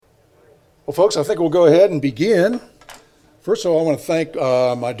Well, folks, I think we'll go ahead and begin. First of all, I want to thank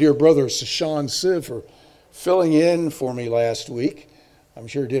my dear brother, Sashan Siv, for filling in for me last week. I'm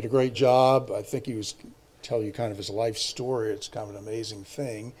sure he did a great job. I think he was telling you kind of his life story. It's kind of an amazing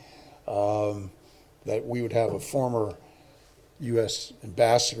thing that we would have a former U.S.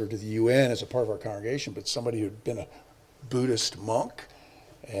 ambassador to the UN as a part of our congregation, but somebody who'd been a Buddhist monk.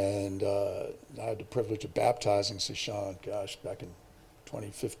 And I had the privilege of baptizing Sashan, back in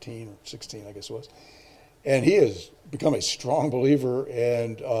 2015 or 16, I guess it was. And he has become a strong believer.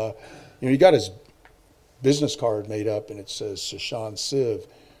 And, he got his business card made up, and it says, Sashan Siv,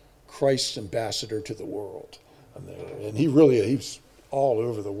 Christ's ambassador to the world. And he's all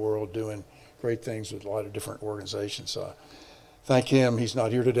over the world doing great things with a lot of different organizations. So I thank him. He's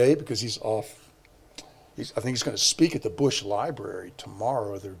not here today because he's off. I think he's going to speak at the Bush Library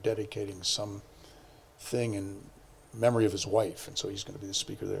tomorrow. They're dedicating some thing in memory of his wife, and so he's going to be the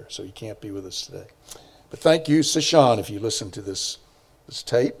speaker there. So he can't be with us today. But thank you, Sashan, if you listen to this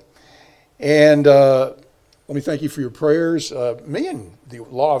tape. And let me thank you for your prayers. Me and the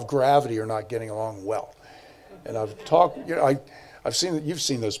law of gravity are not getting along well. And I've talked, I've seen that you've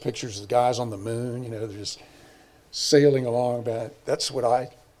seen those pictures of the guys on the moon, they're just sailing along. That's what I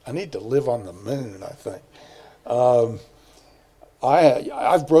need to live on the moon, I think.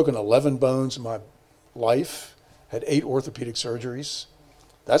 I've broken 11 bones in my life, had 8 orthopedic surgeries.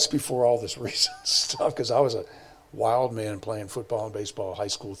 That's before all this recent stuff, because I was a wild man playing football and baseball, high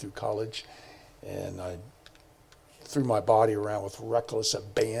school through college, and I threw my body around with reckless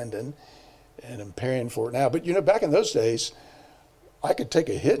abandon, and I'm paying for it now. But back in those days, I could take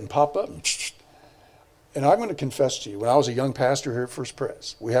a hit and pop up, and I'm going to confess to you, when I was a young pastor here at First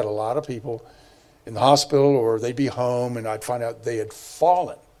Pres, we had a lot of people in the hospital, or they'd be home, and I'd find out they had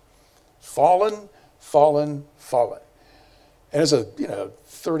fallen. And as a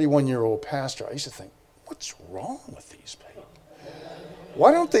 31-year-old pastor, I used to think, what's wrong with these people?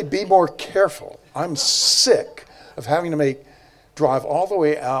 Why don't they be more careful? I'm sick of having to drive all the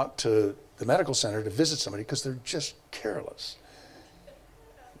way out to the medical center to visit somebody because they're just careless.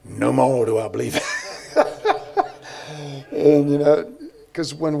 No more do I believe it. And,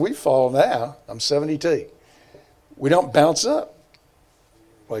 because when we fall now, I'm 72, we don't bounce up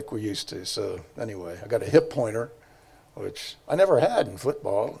like we used to. So anyway, I got a hip pointer, which I never had in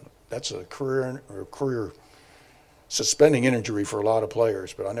football. That's a career suspending injury for a lot of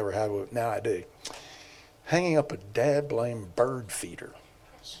players, but I never had one. Now I do. Hanging up a dad blame bird feeder.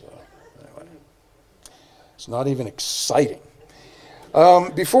 So anyway, it's not even exciting.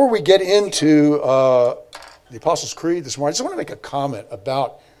 Before we get into the Apostles' Creed this morning, I just want to make a comment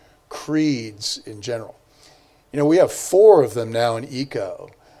about creeds in general. We have 4 of them now in ECO,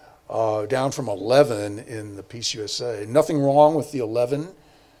 down from 11 in the Peace USA. Nothing wrong with the 11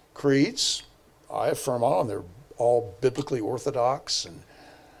 creeds. I affirm all of them. They're all biblically orthodox and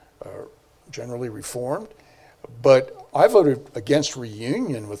generally reformed. But I voted against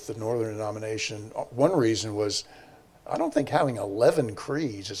reunion with the Northern denomination. One reason was I don't think having 11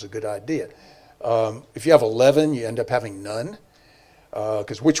 creeds is a good idea. If you have 11, you end up having none,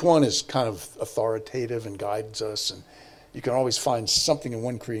 because which one is kind of authoritative and guides us, and you can always find something in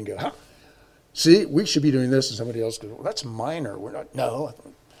one creed and go, huh, see, we should be doing this, and somebody else goes, well, that's minor. We're not, no.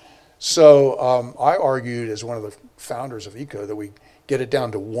 So I argued as one of the founders of ECO that we get it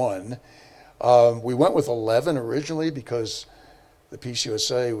down to 1. We went with 11 originally because the Peace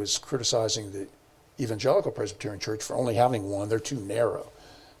USA was criticizing the Evangelical Presbyterian Church for only having 1. They're too narrow.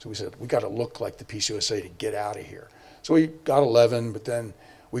 So we said, we got to look like the Peace USA to get out of here. So we got 11, but then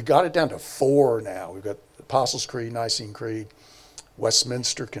we got it down to 4 now. We've got the Apostles' Creed, Nicene Creed,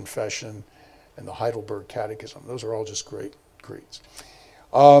 Westminster Confession, and the Heidelberg Catechism. Those are all just great creeds.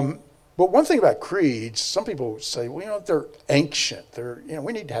 But one thing about creeds, some people say, well, they're ancient.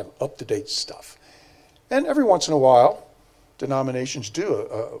 We need to have up-to-date stuff. And every once in a while, denominations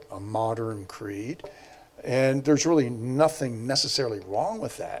do a modern creed. And there's really nothing necessarily wrong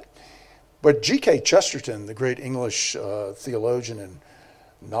with that. But G.K. Chesterton, the great English theologian and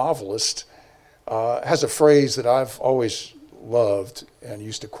novelist, has a phrase that I've always loved and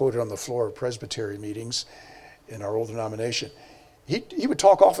used to quote it on the floor of presbytery meetings in our old denomination. He would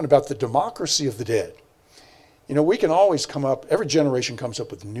talk often about the democracy of the dead. We can always every generation comes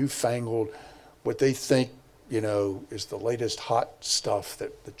up with newfangled, what they think, is the latest hot stuff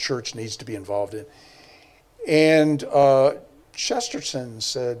that the church needs to be involved in. And Chesterton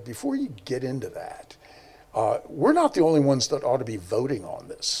said, before you get into that, we're not the only ones that ought to be voting on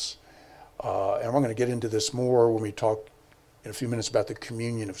this. And I'm going to get into this more when we talk in a few minutes about the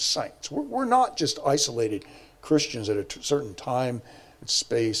communion of saints. We're not just isolated Christians at a certain time and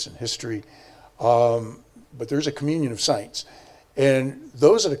space and history. But there's a communion of saints. And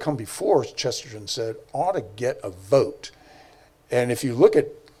those that have come before, Chesterton said, ought to get a vote. And if you look at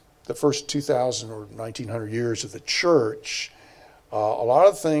the first 2,000 or 1,900 years of the church, a lot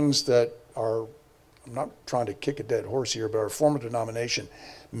of things that are, I'm not trying to kick a dead horse here, but our former denomination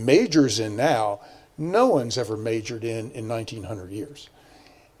majors in now, no one's ever majored in 1,900 years.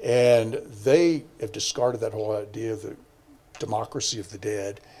 And they have discarded that whole idea of the democracy of the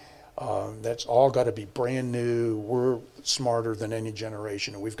dead. That's all got to be brand new. We're smarter than any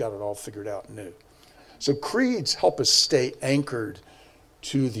generation, and we've got it all figured out new. So creeds help us stay anchored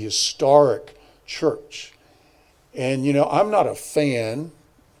to the historic church. And, I'm not a fan,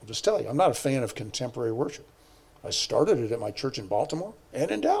 I'll just tell you, I'm not a fan of contemporary worship. I started it at my church in Baltimore and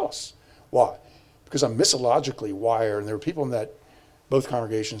in Dallas. Why? Because I'm missiologically wired, and there were people in both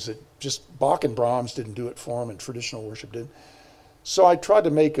congregations that just Bach and Brahms didn't do it for them, and traditional worship did. So I tried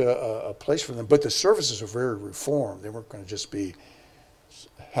to make a place for them, but the services were very reformed. They weren't going to just be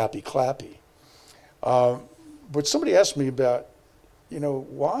happy clappy. But somebody asked me about,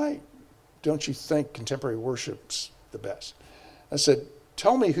 why don't you think contemporary worship's the best? I said,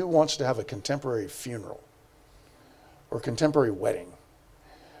 tell me who wants to have a contemporary funeral or contemporary wedding.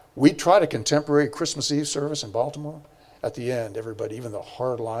 We tried a contemporary Christmas Eve service in Baltimore. At the end, everybody, even the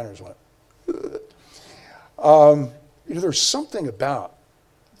hardliners went, there's something about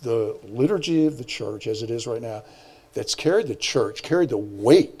the liturgy of the church as it is right now that's carried the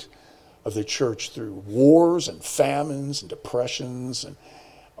weight of the church through wars and famines and depressions. And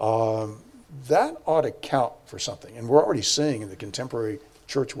that ought to count for something. And we're already seeing in the contemporary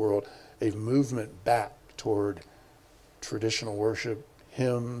church world a movement back toward traditional worship,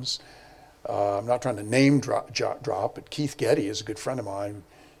 hymns. I'm not trying to name drop, but Keith Getty is a good friend of mine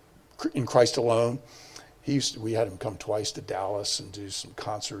in Christ Alone. We had him come twice to Dallas and do some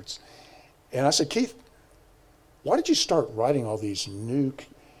concerts. And I said, Keith, why did you start writing all these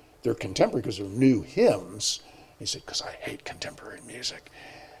they're contemporary because they're new hymns? He said, because I hate contemporary music.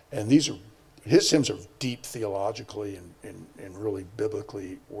 And his hymns are deep theologically and really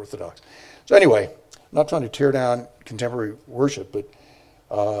biblically orthodox. So anyway, I'm not trying to tear down contemporary worship, but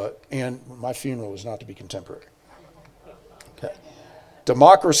and my funeral is not to be contemporary. Okay.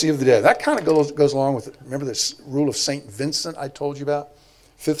 Democracy of the dead. That kind of goes along with, remember this rule of St. Vincent I told you about?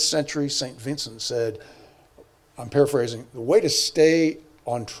 5th century, St. Vincent said, I'm paraphrasing, the way to stay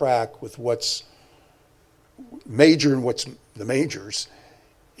on track with what's major and what's the majors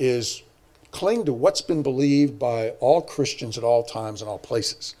is cling to what's been believed by all Christians at all times and all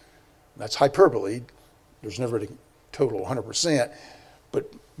places. And that's hyperbole. There's never a total 100%,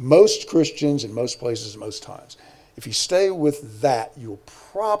 but most Christians in most places at most times. If you stay with that, you'll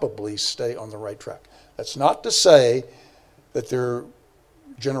probably stay on the right track. That's not to say that their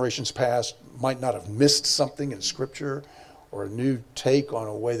generations past might not have missed something in Scripture or a new take on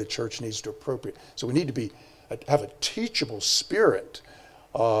a way the church needs to appropriate. So we need to have a teachable spirit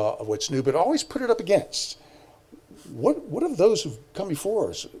of what's new, but always put it up against. What of those who've come before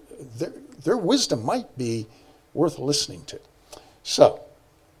us? Their wisdom might be worth listening to. So,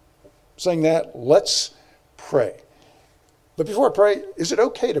 saying that, let's pray. But before I pray, is it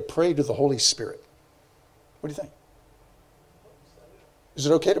okay to pray to the Holy Spirit? What do you think? Is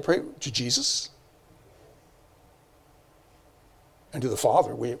it okay to pray to Jesus? And to the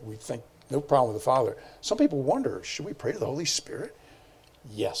Father? We think no problem with the Father. Some people wonder, should we pray to the Holy Spirit?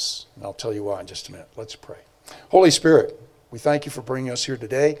 Yes, and I'll tell you why in just a minute. Let's pray. Holy Spirit, we thank you for bringing us here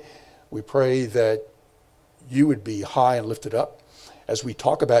today. We pray that you would be high and lifted up as we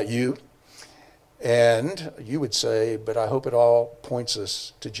talk about you. And you would say, but I hope it all points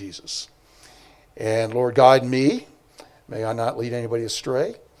us to Jesus. And Lord, guide me. May I not lead anybody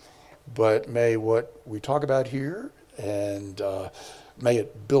astray, but may what we talk about here and may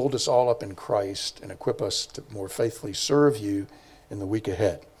it build us all up in Christ and equip us to more faithfully serve you in the week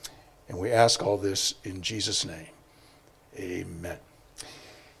ahead. And we ask all this in Jesus' name. Amen.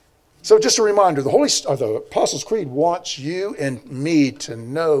 So just a reminder, the Apostles' Creed wants you and me to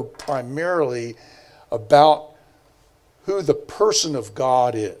know primarily about who the person of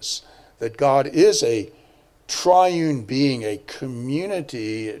God is. That God is a triune being, a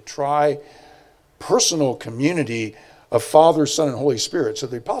community, a tri-personal community of Father, Son, and Holy Spirit. So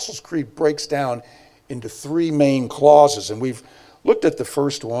the Apostles' Creed breaks down into 3 main clauses. And we've looked at the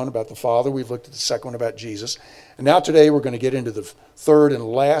first one about the Father. We've looked at the second one about Jesus. And now today we're going to get into the third and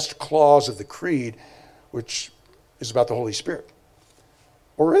last clause of the Creed, which is about the Holy Spirit.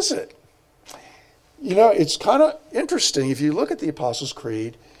 Or is it? It's kind of interesting. If you look at the Apostles'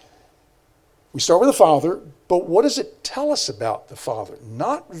 Creed, We start with the Father, but what does it tell us about the Father?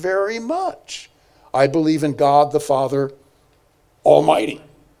 Not very much. I believe in God the Father Almighty,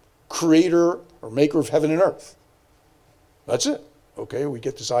 creator or maker of heaven and earth. That's it. Okay, we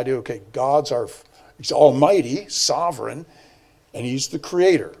get this idea, okay, he's almighty, sovereign, and he's the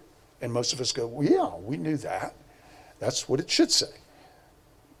creator. And most of us go, well, yeah, we knew that. That's what it should say.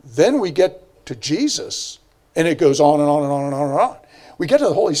 Then we get to Jesus, and it goes on and on and on and on and on. We get to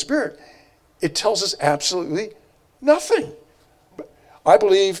the Holy Spirit, it tells us absolutely nothing. I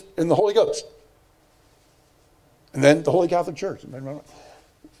believe in the Holy Ghost. And then the Holy Catholic Church.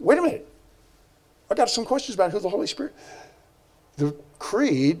 Wait a minute. I got some questions about who the Holy Spirit. The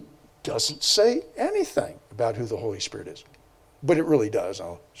Creed doesn't say anything about who the Holy Spirit is. But it really does.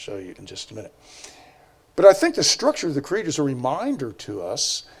 I'll show you in just a minute. But I think the structure of the Creed is a reminder to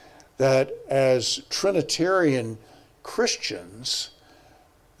us that as Trinitarian Christians,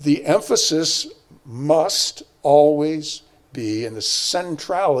 the emphasis must always be, and the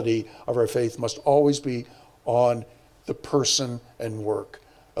centrality of our faith must always be on the person and work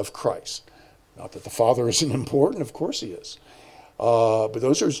of Christ. Not that the Father isn't important, of course he is. But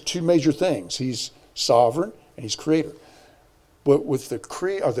those are two major things. He's sovereign and he's creator. But with the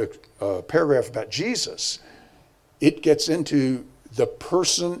creed or the paragraph about Jesus, it gets into the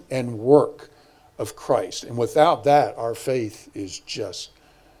person and work of Christ. And without that, our faith is just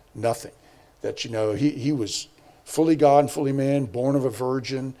nothing. That, he was fully God and fully man, born of a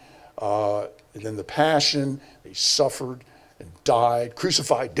virgin, and then the passion, he suffered and died,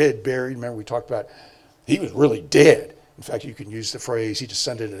 crucified, dead, buried. Remember we talked about he was really dead. In fact, you can use the phrase he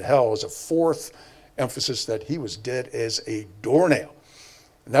descended into hell as a fourth emphasis that he was dead as a doornail.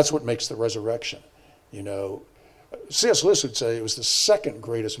 And that's what makes the resurrection. C.S. Lewis would say it was the second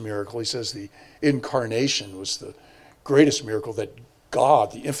greatest miracle. He says the incarnation was the greatest miracle, that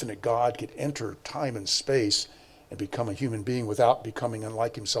God, the infinite God, could enter time and space and become a human being without becoming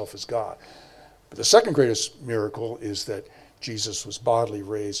unlike himself as God. But the second greatest miracle is that Jesus was bodily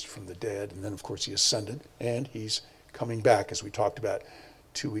raised from the dead, and then, of course, he ascended, and he's coming back, as we talked about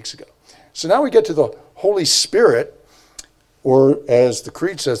 2 weeks ago. So now we get to the Holy Spirit, or as the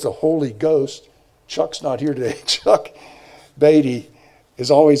Creed says, the Holy Ghost. Chuck's not here today. Chuck Beatty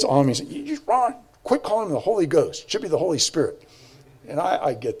is always on me saying, Ron, quit calling him the Holy Ghost. It should be the Holy Spirit. And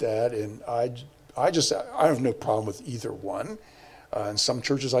I get that, and I have no problem with either one. In some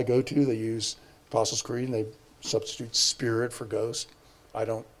churches I go to, they use Apostles' Creed, and they substitute Spirit for Ghost. I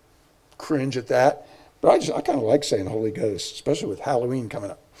don't cringe at that. But I kind of like saying Holy Ghost, especially with Halloween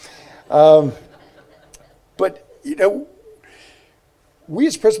coming up. But, we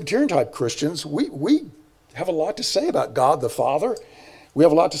as Presbyterian type Christians, we have a lot to say about God the Father. We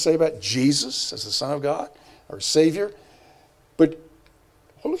have a lot to say about Jesus as the Son of God, our Savior. But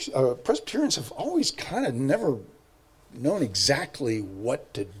Presbyterians have always kind of never known exactly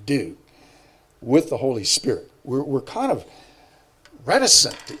what to do with the Holy Spirit. We're kind of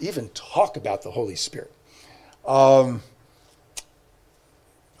reticent to even talk about the Holy Spirit.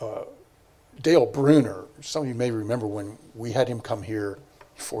 Dale Bruner, some of you may remember when we had him come here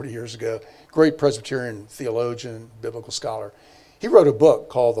 40 years ago, great Presbyterian theologian, biblical scholar. He wrote a book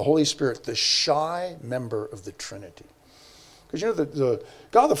called The Holy Spirit, the Shy Member of the Trinity. Because the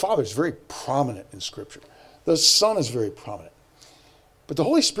God the Father is very prominent in Scripture. The Son is very prominent. But the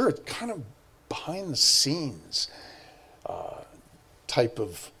Holy Spirit kind of behind the scenes type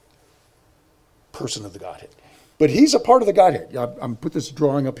of person of the Godhead. But he's a part of the Godhead. I'm put this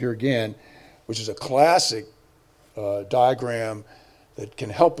drawing up here again, which is a classic diagram that can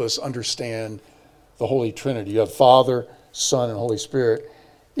help us understand the Holy Trinity. You have Father, Son, and Holy Spirit.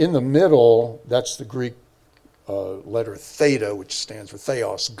 In the middle, that's the Greek letter theta, which stands for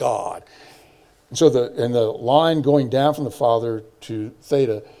theos, God. And so the line going down from the Father to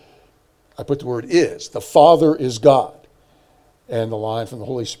theta, I put the word is. The Father is God. And the line from the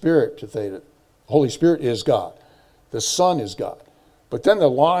Holy Spirit to theta, Holy Spirit is God. The Son is God. But then the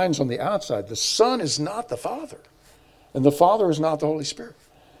lines on the outside, the Son is not the Father. And the Father is not the Holy Spirit.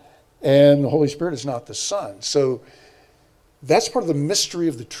 And the Holy Spirit is not the Son. So that's part of the mystery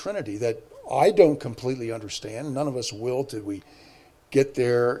of the Trinity that I don't completely understand. None of us will till we get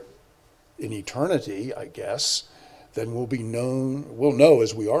there in eternity, I guess. Then we'll know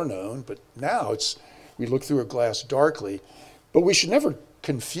as we are known. But now we look through a glass darkly. But we should never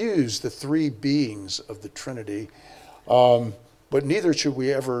confuse the three beings of the Trinity. But neither should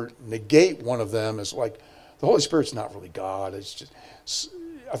we ever negate one of them as like, the Holy Spirit's not really God. It's just,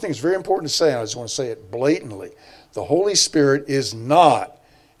 I think it's very important to say, and I just want to say it blatantly, the Holy Spirit is not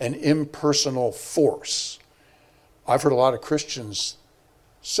an impersonal force. I've heard a lot of Christians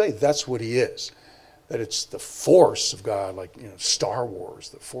say that's what he is, that it's the force of God, like Star Wars,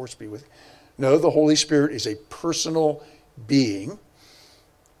 the force be with you. No, the Holy Spirit is a personal being.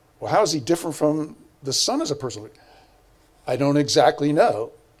 Well, how is he different from the Son as a personal being? I don't exactly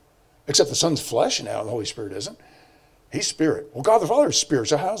know, except the Son's flesh now and the Holy Spirit isn't. He's spirit. Well, God the Father is spirit,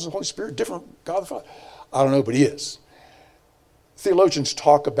 so how is the Holy Spirit different from God the Father? I don't know, but he is. Theologians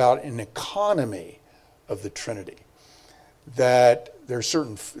talk about an economy of the Trinity, that there's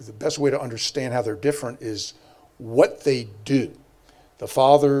certain, the best way to understand how they're different is what they do. The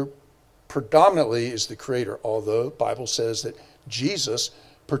Father predominantly is the creator, although the Bible says that Jesus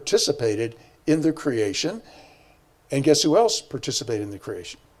participated in the creation. And guess who else participated in the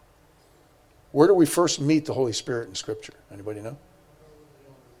creation? Where do we first meet the Holy Spirit in Scripture? Anybody know?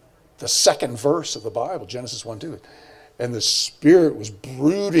 The second verse of the Bible, Genesis 1:2. And the Spirit was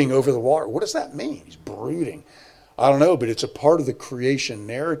brooding over the water. What does that mean? He's brooding. I don't know, but it's a part of the creation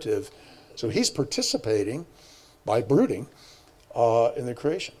narrative. So he's participating by brooding in the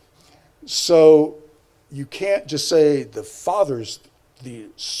creation. So you can't just say the Father's the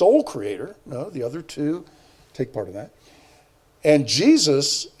sole creator. No, the other two take part in that. And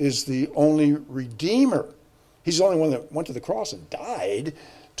Jesus is the only redeemer. He's the only one that went to the cross and died,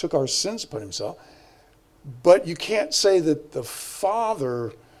 took our sins upon himself. But you can't say that the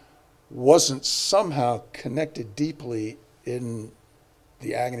Father wasn't somehow connected deeply in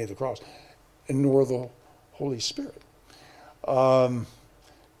the agony of the cross, and nor the Holy Spirit.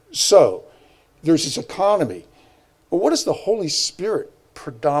 So there's this economy. But what does the Holy Spirit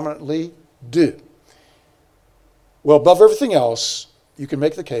predominantly do? Well, above everything else, you can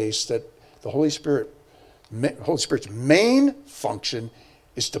make the case that the Holy Spirit's main function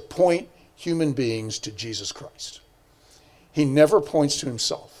is to point human beings to Jesus Christ. He never points to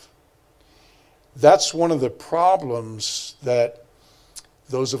himself. That's one of the problems that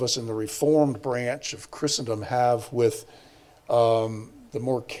those of us in the Reformed branch of Christendom have with the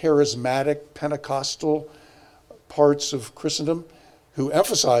more charismatic Pentecostal parts of Christendom, who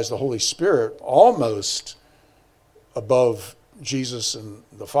emphasize the Holy Spirit almost above Jesus and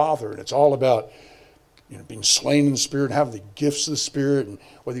the Father. And it's all about being slain in the Spirit and having the gifts of the Spirit, and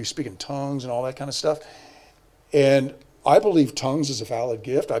whether you speak in tongues and all that kind of stuff. And I believe tongues is a valid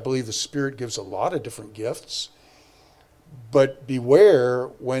gift. I believe the Spirit gives a lot of different gifts. But beware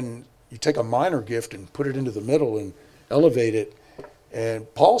when you take a minor gift and put it into the middle and elevate it.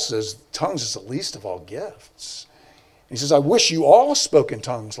 And Paul says tongues is the least of all gifts. And he says, I wish you all spoke in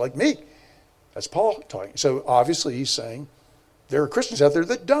tongues like me. That's Paul talking. So obviously he's saying there are Christians out there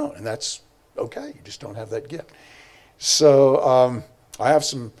that don't, and that's okay. You just don't have that gift. So I have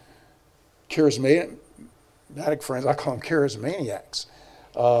some charismatic friends. I call them charismaniacs.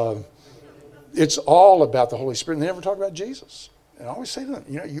 It's all about the Holy Spirit. And they never talk about Jesus. And I always say to them,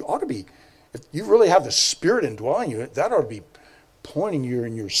 you ought to be, if you really have the Spirit indwelling you, that ought to be pointing you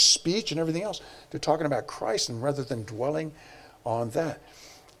in your speech and everything else to talking about Christ, and rather than dwelling on that.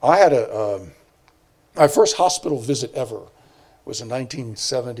 I had my first hospital visit ever was in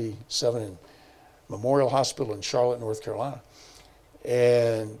 1977 in Memorial Hospital in Charlotte, North Carolina.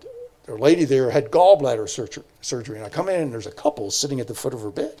 And a lady there had gallbladder surgery. And I come in and there's a couple sitting at the foot of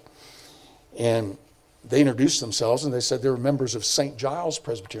her bed. And they introduced themselves and they said they were members of St. Giles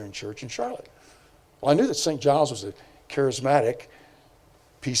Presbyterian Church in Charlotte. Well, I knew that St. Giles was a charismatic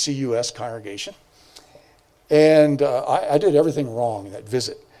PCUS congregation. And I did everything wrong in that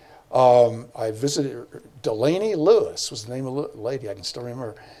visit. I visited Delaney Lewis was the name of the lady. I can still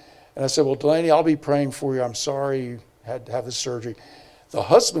remember. And I said, well, Delaney, I'll be praying for you. I'm sorry you had to have this surgery. The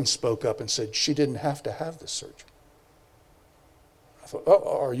husband spoke up and said she didn't have to have this surgery. I thought,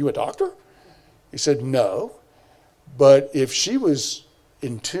 oh, are you a doctor? He said, no. But if she was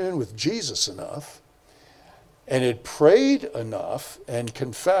in tune with Jesus enough and had prayed enough and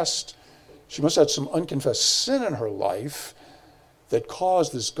confessed, she must have had some unconfessed sin in her life that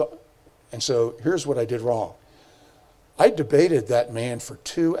caused this. And so here's what I did wrong. I debated that man for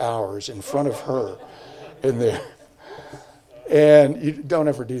 2 hours in front of her in there. And you don't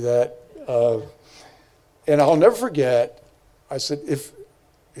ever do that. And I'll never forget, I said, if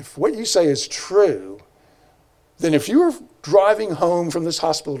what you say is true, then if you were driving home from this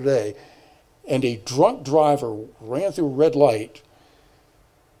hospital today and a drunk driver ran through a red light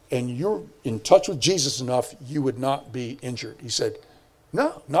and you're in touch with Jesus enough, you would not be injured. He said,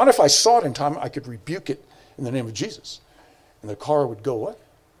 no, not if I saw it in time, I could rebuke it in the name of Jesus. And the car would go away.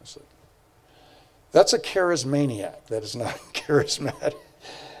 I said, that's a charismaniac. That is not charismatic.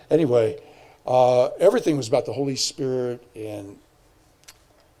 Anyway, everything was about the Holy Spirit, and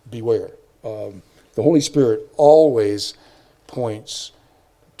beware. The Holy Spirit always points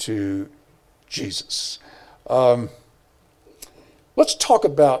to Jesus. Let's talk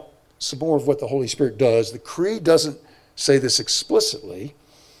about some more of what the Holy Spirit does. The Creed doesn't say this explicitly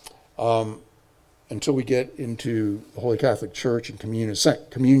until we get into the Holy Catholic Church and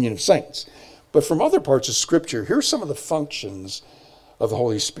communion of saints. But from other parts of Scripture, here's some of the functions of the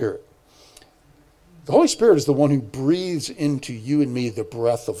Holy Spirit. The Holy Spirit is the one who breathes into you and me the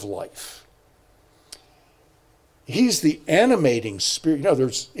breath of life. He's the animating spirit. You know,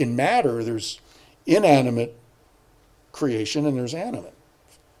 there's in matter, there's inanimate creation and there's animate,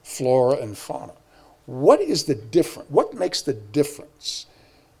 flora and fauna. What is the difference? What makes the difference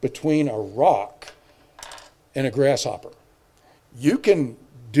between a rock and a grasshopper? You can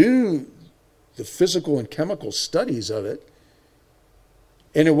do the physical and chemical studies of it,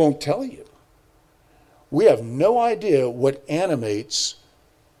 and it won't tell you. We have no idea what animates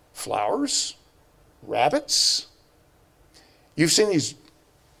flowers, rabbits. You've seen these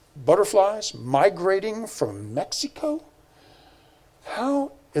butterflies migrating from Mexico?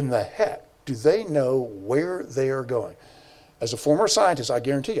 How in the heck do they know where they are going? As a former scientist, I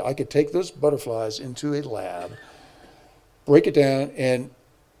guarantee you, I could take those butterflies into a lab, break it down, and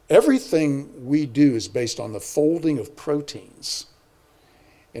everything we do is based on the folding of proteins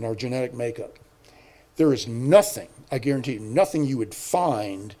in our genetic makeup. There is nothing, I guarantee you, nothing you would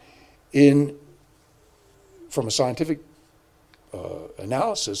find from a scientific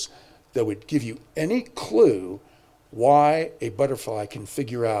analysis that would give you any clue why a butterfly can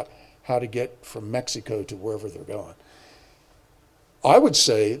figure out how to get from Mexico to wherever they're going. I would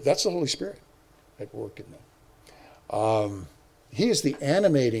say that's the Holy Spirit at work in them. He is the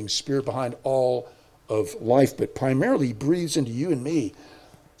animating spirit behind all of life, but primarily he breathes into you and me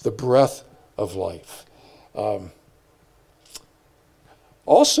the breath of life.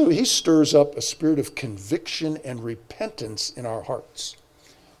 Also, he stirs up a spirit of conviction and repentance in our hearts.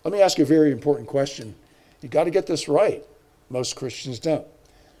 Let me ask you a very important question. You got to get this right. Most Christians don't.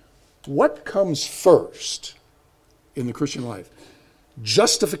 What comes first in the Christian life?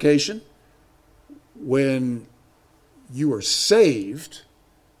 Justification, when you are saved,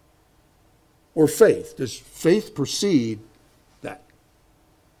 or faith? Does faith precede that?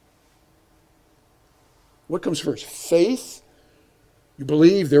 What comes first? Faith, you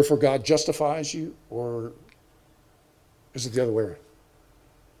believe, therefore God justifies you, or is it the other way around?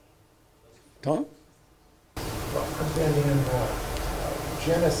 Tom? Well, I've been in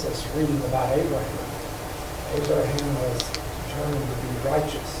Genesis reading about Abraham. Abraham was determined to be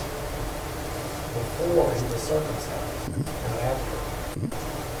righteous before he was circumcised, not after.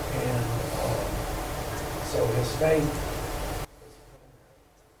 And so his faith.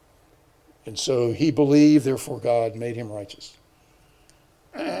 And so he believed, therefore God made him righteous.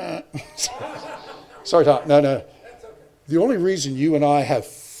 Sorry, Tom. No. The only reason you and I have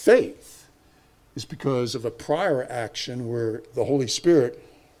faith is because of a prior action where the Holy Spirit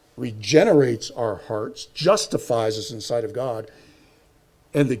regenerates our hearts, justifies us in the sight of God,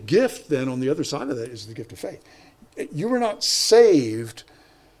 and the gift then on the other side of that is the gift of faith. You were not saved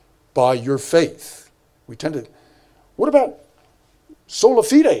by your faith. We tend to, what about sola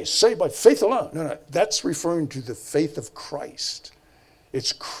fide, saved by faith alone? No, that's referring to the faith of Christ.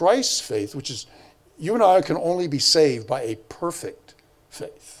 It's Christ's faith, which is, you and I can only be saved by a perfect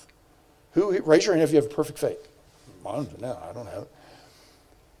faith. Raise your hand if you have perfect faith. No, I don't have it.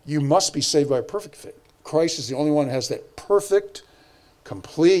 You must be saved by a perfect faith. Christ is the only one who has that perfect,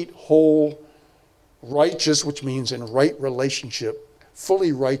 complete, whole, righteous, which means in right relationship,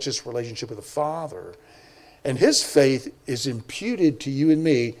 fully righteous relationship with the Father. And his faith is imputed to you and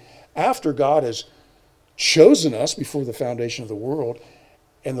me after God has chosen us before the foundation of the world,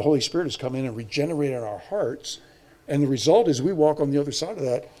 and the Holy Spirit has come in and regenerated our hearts. And the result is we walk on the other side of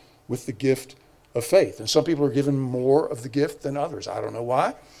that with the gift of faith. And some people are given more of the gift than others. I don't know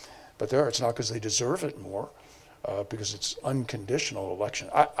why, but it's not because they deserve it more, because it's unconditional election.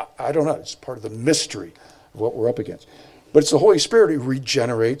 I don't know. It's part of the mystery of what we're up against. But it's the Holy Spirit who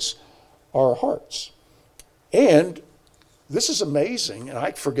regenerates our hearts. And this is amazing, and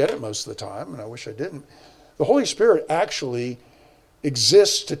I forget it most of the time, and I wish I didn't. The Holy Spirit actually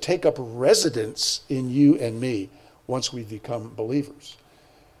exists to take up residence in you and me once we become believers.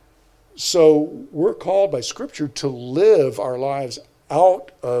 So we're called by Scripture to live our lives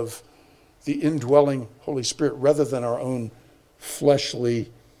out of the indwelling Holy Spirit rather than our own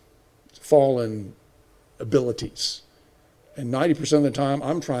fleshly, fallen abilities. And 90% of the time,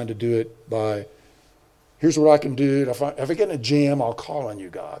 I'm trying to do it by, here's what I can do. If I get in a jam, I'll call on you,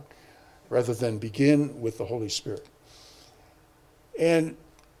 God, rather than begin with the Holy Spirit. And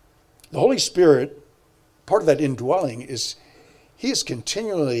the Holy Spirit, part of that indwelling is He is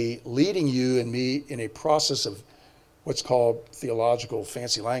continually leading you and me in a process of what's called theological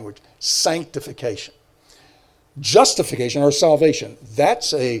fancy language, sanctification. Justification or salvation,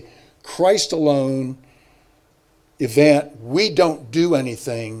 that's a Christ alone event. We don't do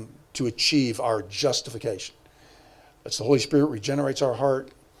anything to achieve our justification. That's the Holy Spirit regenerates our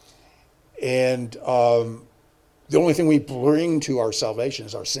heart. And the only thing we bring to our salvation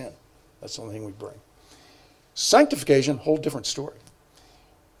is our sin. That's the only thing we bring. Sanctification, whole different story.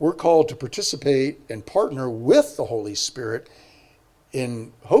 We're called to participate and partner with the Holy Spirit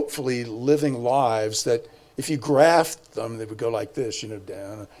in hopefully living lives that if you graft them, they would go like this,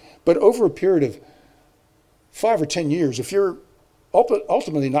 down. But over a period of 5 or 10 years, if you're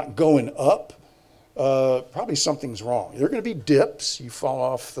ultimately not going up, probably something's wrong. There are going to be dips. You fall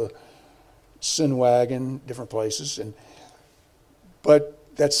off the sin wagon, different places. But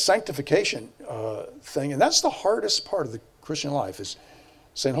that sanctification thing, and that's the hardest part of the Christian life, is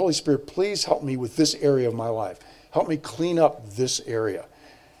saying, Holy Spirit, please help me with this area of my life. Help me clean up this area.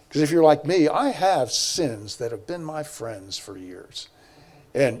 Because if you're like me, I have sins that have been my friends for years.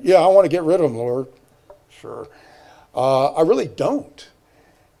 And yeah, I want to get rid of them, Lord. Sure. I really don't.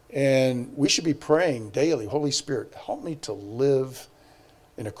 And we should be praying daily, Holy Spirit, help me to live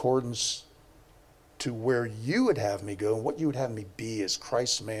in accordance to where you would have me go and what you would have me be as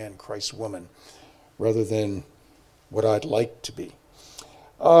Christ's man, Christ's woman, rather than what I'd like to be.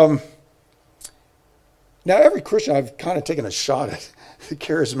 Now, every Christian, I've kind of taken a shot at the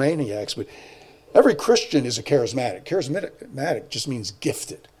charismaniacs, but every Christian is a charismatic. Charismatic just means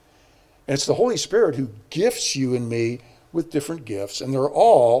gifted. And it's the Holy Spirit who gifts you and me with different gifts, and they're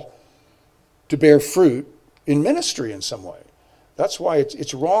all to bear fruit in ministry in some way. That's why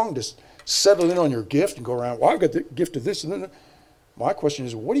it's wrong to settle in on your gift and go around, well, I've got the gift of this and then. My question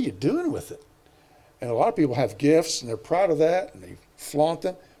is, what are you doing with it? And a lot of people have gifts, and they're proud of that, and they flaunt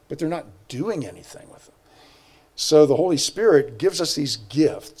them, but they're not doing anything with them. So the Holy Spirit gives us these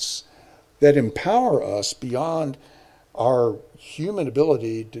gifts that empower us beyond our human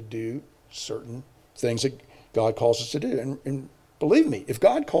ability to do certain things that God calls us to do. And believe me, if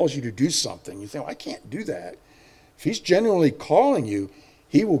God calls you to do something, you think, well, I can't do that. If he's genuinely calling you,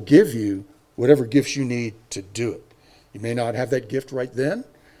 he will give you whatever gifts you need to do it. You may not have that gift right then,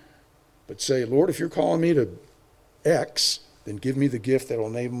 but say, Lord, if you're calling me to X, then give me the gift that will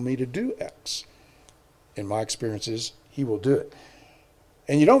enable me to do X. In my experiences, he will do it.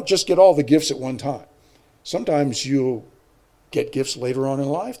 And you don't just get all the gifts at one time. Sometimes you'll get gifts later on in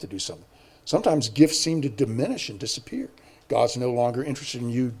life to do something. Sometimes gifts seem to diminish and disappear. God's no longer interested in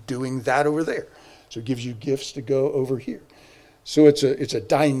you doing that over there. So he gives you gifts to go over here. So it's a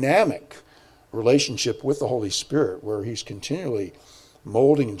dynamic relationship with the Holy Spirit where he's continually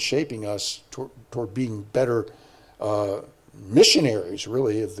molding and shaping us toward being better missionaries,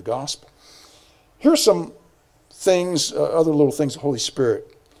 really, of the gospel. Here's some things, other little things the Holy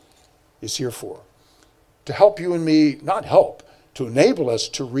Spirit is here for. To help you and me, not help, to enable us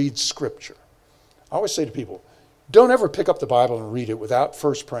to read Scripture. I always say to people, don't ever pick up the Bible and read it without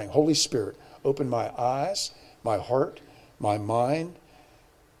first praying, Holy Spirit, open my eyes, my heart, my mind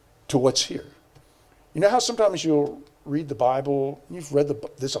to what's here. You know how sometimes you'll read the Bible, you've read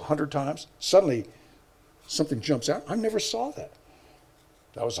this 100 times, suddenly something jumps out. I never saw that.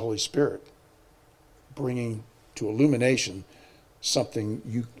 That was the Holy Spirit bringing to illumination something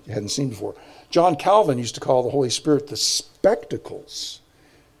you hadn't seen before. John Calvin used to call the Holy Spirit the spectacles.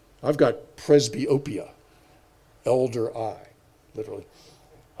 I've got presbyopia, elder eye, literally.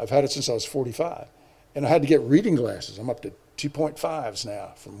 I've had it since I was 45. And I had to get reading glasses. I'm up to 2.5s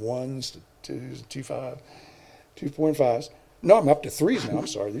now, from 1s to 2s, 2.5, 2.5s. No, I'm up to 3s now. I'm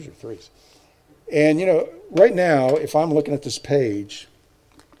sorry, these are 3s. And, right now, if I'm looking at this page,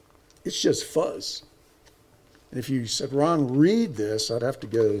 it's just fuzz. And if you said, Ron, read this, I'd have to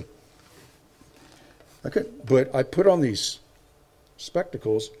go. Okay, but I put on these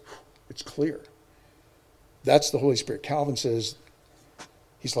spectacles, it's clear. That's the Holy Spirit. Calvin says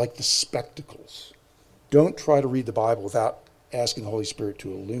he's like the spectacles. Don't try to read the Bible without asking the Holy Spirit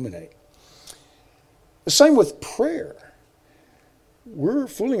to illuminate. The same with prayer. We're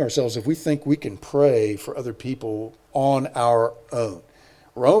fooling ourselves if we think we can pray for other people on our own.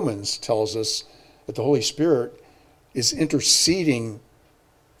 Romans tells us that the Holy Spirit is interceding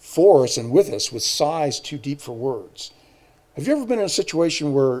for us and with us with sighs too deep for words. Have you ever been in a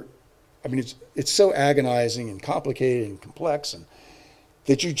situation where, it's so agonizing and complicated and complex and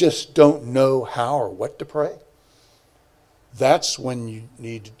that you just don't know how or what to pray? That's when you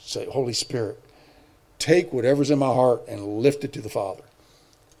need to say, Holy Spirit, take whatever's in my heart and lift it to the Father.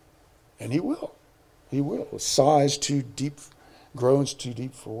 And he will. He will. With sighs too deep Groans too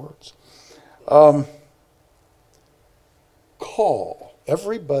deep for words. Call.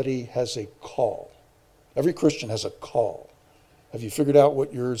 Everybody has a call. Every Christian has a call. Have you figured out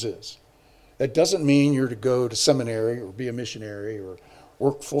what yours is? That doesn't mean you're to go to seminary or be a missionary or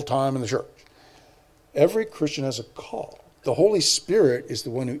work full-time in the church. Every Christian has a call. The Holy Spirit is the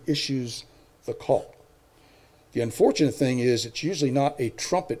one who issues the call. The unfortunate thing is it's usually not a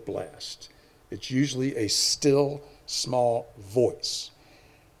trumpet blast. It's usually a still, small voice.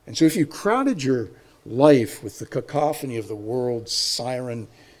 And so if you crowded your life with the cacophony of the world's siren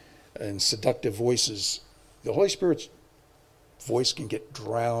and seductive voices, the Holy Spirit's voice can get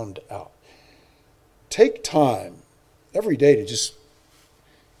drowned out. Take time every day to just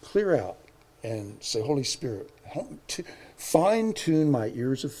clear out and say, Holy Spirit, help me to fine-tune my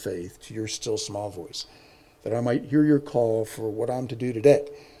ears of faith to your still small voice, that I might hear your call for what I'm to do today.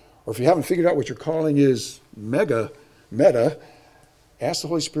 Or if you haven't figured out what your calling is, meta, ask the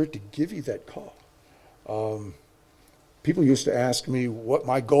Holy Spirit to give you that call. People used to ask me what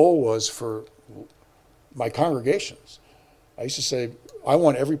my goal was for my congregations. I used to say, I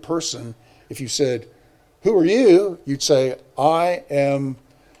want every person, if you said, who are you? You'd say, I am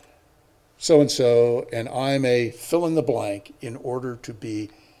so-and-so, and I'm a fill in the blank in order to be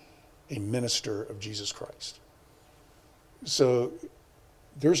a minister of Jesus Christ. So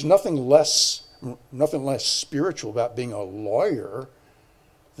there's nothing less spiritual about being a lawyer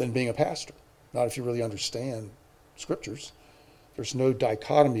than being a pastor. Not if you really understand scriptures. There's no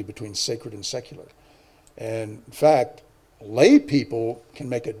dichotomy between sacred and secular. And in fact, lay people can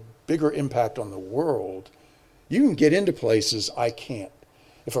make a bigger impact on the world. You can get into places I can't.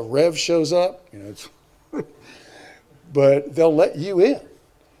 If a rev shows up, it's but they'll let you in.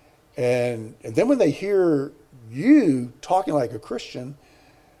 And then when they hear you talking like a Christian,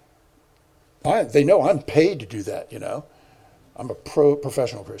 they know I'm paid to do that, I'm a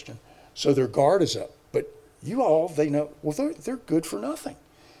professional Christian. So their guard is up. But you all, they know, well, they're good for nothing.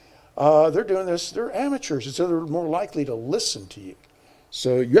 They're doing this, they're amateurs, and so they're more likely to listen to you.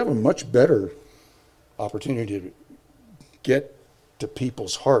 So you have a much better opportunity to get to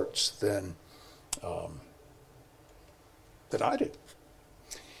people's hearts than I do.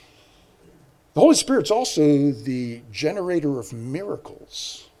 The Holy Spirit's also the generator of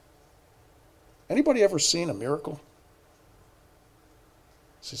miracles. Anybody ever seen a miracle?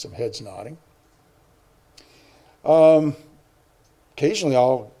 See some heads nodding. Occasionally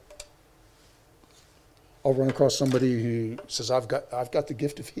I'll run across somebody who says, I've got the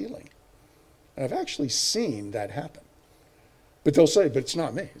gift of healing. And I've actually seen that happen. But they'll say, but it's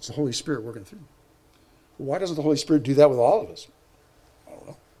not me. It's the Holy Spirit working through me. Why doesn't the Holy Spirit do that with all of us? I don't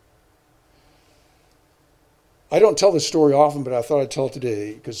know. I don't tell this story often, but I thought I'd tell it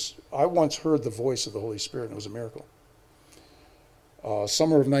today because I once heard the voice of the Holy Spirit, and it was a miracle.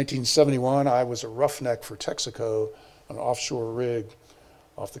 Summer of 1971, I was a roughneck for Texaco on an offshore rig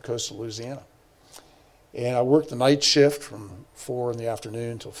off the coast of Louisiana. And I worked the night shift from 4 in the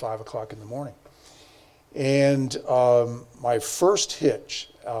afternoon until 5 o'clock in the morning. And my first hitch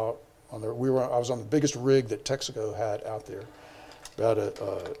out on I was on the biggest rig that Texaco had out there, about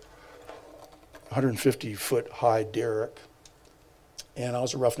a 150-foot high derrick. And I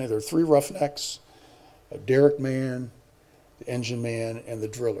was a roughneck. There were 3 roughnecks, a derrick man, the engine man, and the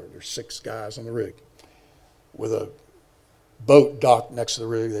driller. There's 6 guys on the rig. With a boat docked next to the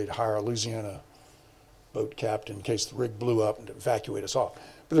rig, they'd hire a Louisiana boat captain in case the rig blew up and to evacuate us off.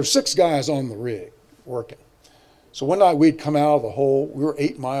 But there's 6 guys on the rig working. So one night we'd come out of the hole. We were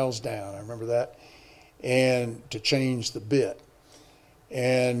 8 miles down, I remember that, and to change the bit.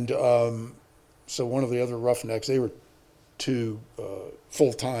 And so one of the other roughnecks, they were 2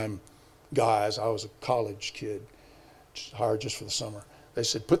 full-time guys. I was a college kid, hired just for the summer. They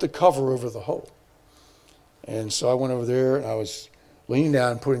said, put the cover over the hole. And so I went over there, and I was leaning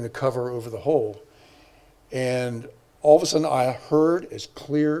down, putting the cover over the hole. And all of a sudden, I heard, as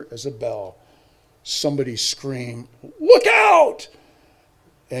clear as a bell, somebody scream, "Look out!"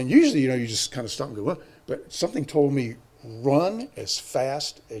 And usually, you just kind of stop and go, "What?" But something told me, run as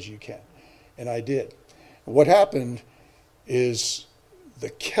fast as you can. And I did. And what happened is the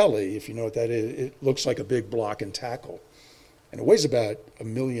Kelly, if you know what that is, it looks like a big block and tackle. And it weighs about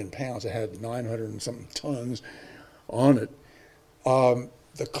 1 million pounds. It had 900 and something tons on it.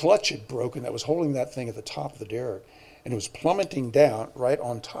 The clutch had broken that was holding that thing at the top of the derrick, and it was plummeting down right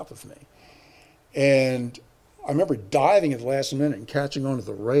on top of me. And I remember diving at the last minute and catching onto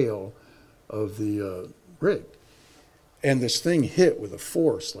the rail of the rig. And this thing hit with a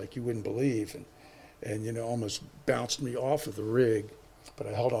force like you wouldn't believe, and almost bounced me off of the rig, but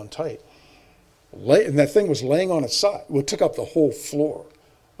I held on tight. And that thing was laying on its side. Well, it took up the whole floor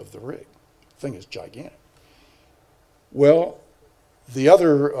of the rig. The thing is gigantic. Well, the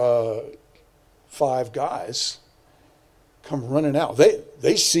other 5 guys come running out.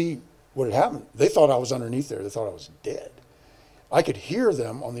 They see what had happened. They thought I was underneath there. They thought I was dead. I could hear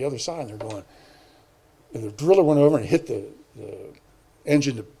them on the other side, and they're going, and the driller went over and hit the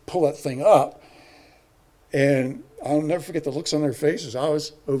engine to pull that thing up. And I'll never forget the looks on their faces. I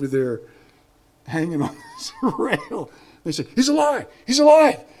was over there hanging on this rail. They said, "He's alive! He's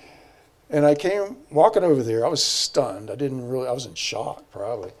alive!" And I came walking over there. I was stunned. I was in shock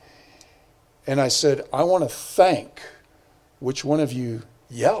probably. And I said, "I want to thank which one of you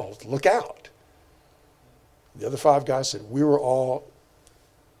yelled, 'Look out.'" The other 5 guys said, "We were all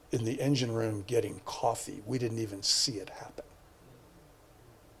in the engine room getting coffee. We didn't even see it happen."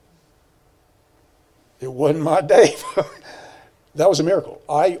 It wasn't my day. That was a miracle.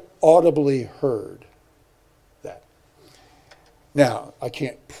 I audibly heard that. Now, I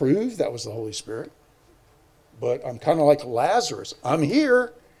can't prove that was the Holy Spirit, but I'm kind of like Lazarus. I'm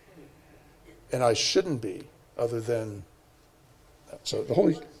here, and I shouldn't be, other than that. So the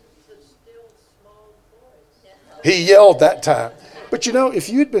Holy... He yelled that time. But you know, if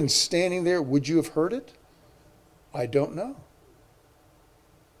you'd been standing there, would you have heard it? I don't know.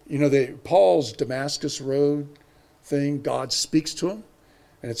 You know, Paul's Damascus Road thing, God speaks to him.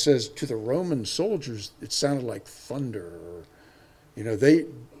 And it says to the Roman soldiers, it sounded like thunder. Or, you know, they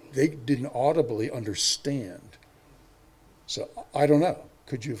didn't audibly understand. So I don't know.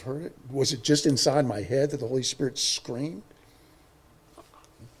 Could you have heard it? Was it just inside my head that the Holy Spirit screamed?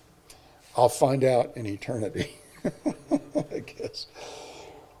 I'll find out in eternity, I guess.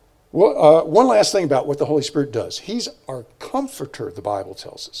 Well, one last thing about what the Holy Spirit does. He's our comforter, the Bible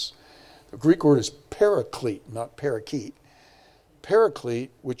tells us. The Greek word is paraclete, not parakeet.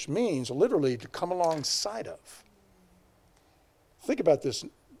 Paraclete, which means literally to come alongside of. Think about this.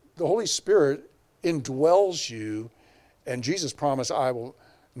 The Holy Spirit indwells you, and Jesus promised, "I will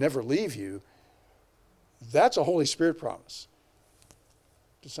never leave you." That's a Holy Spirit promise.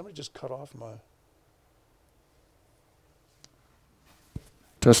 Did somebody just cut off my...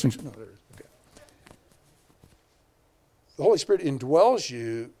 Testing? No, there it is. Okay. The Holy Spirit indwells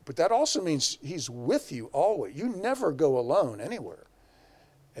you, but that also means He's with you always. You never go alone anywhere.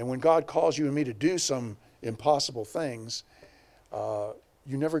 And when God calls you and me to do some impossible things,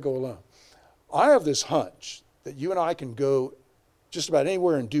 you never go alone. I have this hunch that you and I can go just about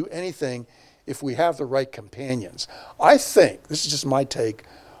anywhere and do anything if we have the right companions. I think, this is just my take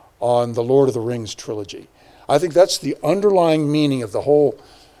on the Lord of the Rings trilogy, I think that's the underlying meaning of the whole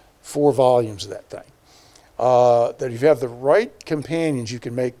 4 volumes of that thing. That if you have the right companions, you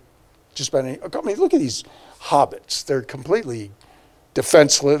can make just about any... I mean, look at these hobbits. They're completely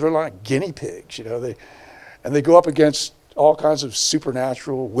defenseless. They're like guinea pigs, you know. They go up against all kinds of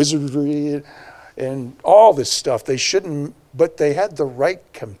supernatural wizardry and all this stuff. They shouldn't, but they had the right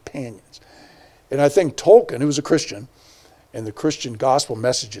companions. And I think Tolkien, who was a Christian, and the Christian gospel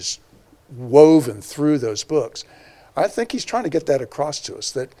messages woven through those books, I think he's trying to get that across to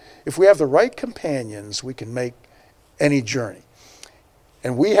us, that if we have the right companions, we can make any journey.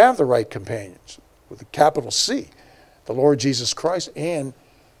 And we have the right companions, with a capital C, the Lord Jesus Christ and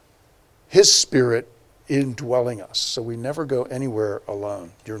His Spirit indwelling us. So we never go anywhere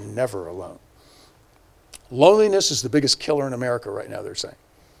alone. You're never alone. Loneliness is the biggest killer in America right now, they're saying.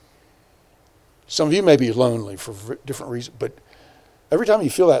 Some of you may be lonely for different reasons, but every time you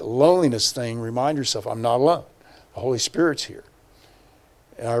feel that loneliness thing, remind yourself, I'm not alone. The Holy Spirit's here.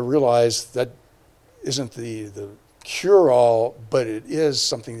 And I realize that isn't the cure-all, but it is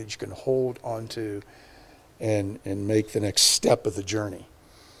something that you can hold on to and make the next step of the journey.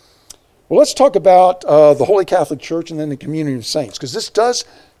 Well, let's talk about the Holy Catholic Church and then the community of saints, because this does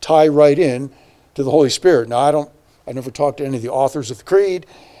tie right in to the Holy Spirit. Now, I never talked to any of the authors of the Creed,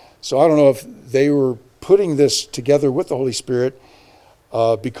 so I don't know if they were putting this together with the Holy Spirit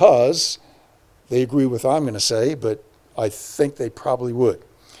because they agree with what I'm going to say, but I think they probably would.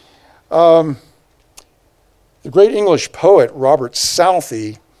 The great English poet Robert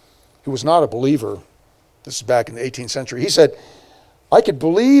Southey, who was not a believer, this is back in the 18th century, he said, "I could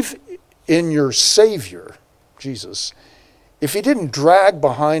believe in your Savior, Jesus, if he didn't drag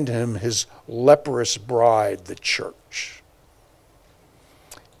behind him his leprous bride, the church."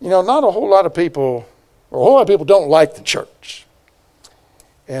 You know, not a whole lot of people don't like the church.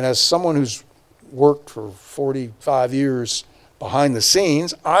 And as someone who's worked for 45 years behind the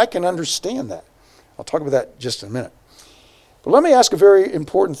scenes, I can understand that. I'll talk about that in just a minute. But let me ask a very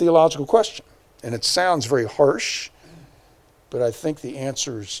important theological question. And it sounds very harsh, but I think the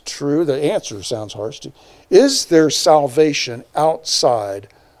answer is true. The answer sounds harsh too. Is there salvation outside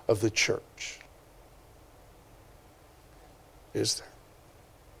of the church? Is there?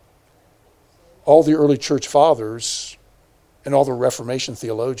 All the early church fathers and all the Reformation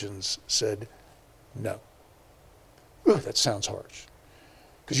theologians said no. Ooh, that sounds harsh.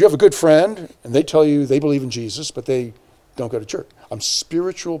 Because you have a good friend and they tell you they believe in Jesus, but they don't go to church. I'm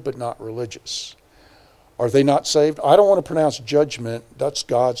spiritual but not religious. Are they not saved? I don't want to pronounce judgment. That's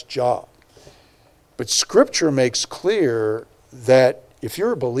God's job. But Scripture makes clear that if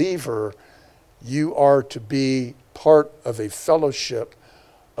you're a believer, you are to be part of a fellowship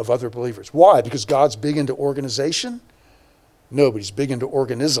of other believers. Why? Because God's big into organization? No, but he's big into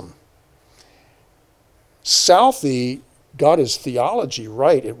organism. Southey got his theology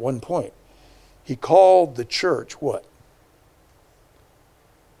right at one point. He called the church what?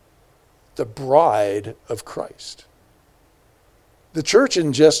 The bride of Christ. The church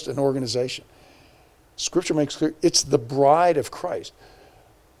isn't just an organization. Scripture makes clear it's the bride of Christ.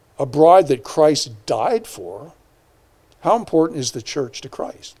 A bride that Christ died for. How important is the church to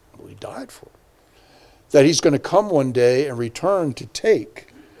Christ? Well, he died for it. That he's going to come one day and return to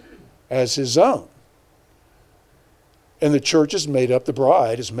take as his own. And the church is made up, the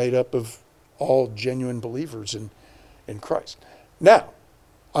bride is made up of all genuine believers in Christ. Now,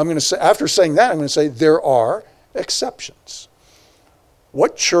 I'm going to say, after saying that, I'm going to say there are exceptions.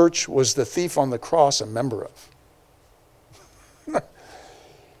 What church was the thief on the cross a member of?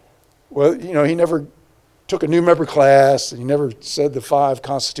 Well, he never took a new member class, and he never said the 5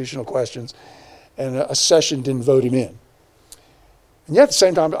 constitutional questions, and a session didn't vote him in. And yet at the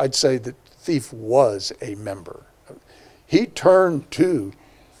same time, I'd say the thief was a member. He turned to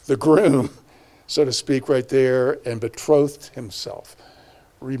the groom, so to speak, right there, and betrothed himself.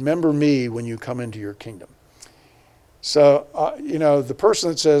 Remember me when you come into your kingdom. So, the person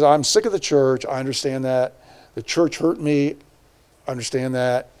that says, I'm sick of the church, I understand that. The church hurt me, I understand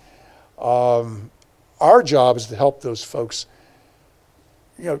that. Our job is to help those folks.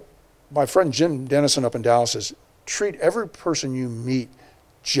 My friend Jim Dennison up in Dallas says, treat every person you meet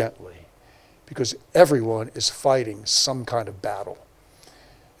gently, because everyone is fighting some kind of battle.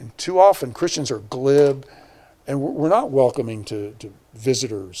 And too often Christians are glib, and we're not welcoming to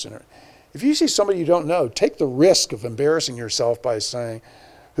visitors. And if you see somebody you don't know, take the risk of embarrassing yourself by saying,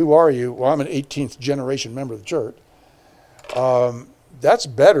 who are you? Well, I'm an 18th generation member of the church. That's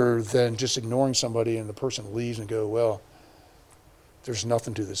better than just ignoring somebody and the person leaves and go, well, there's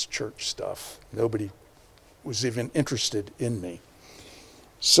nothing to this church stuff. Nobody was even interested in me.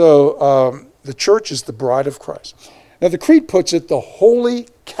 So the church is the bride of Christ. Now the creed puts it, the Holy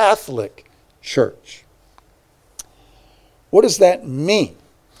Catholic Church. What does that mean?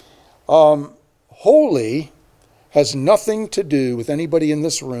 Holy has nothing to do with anybody in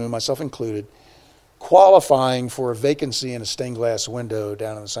this room, myself included, qualifying for a vacancy in a stained glass window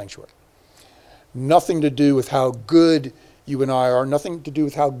down in the sanctuary. Nothing to do with how good you and I are, nothing to do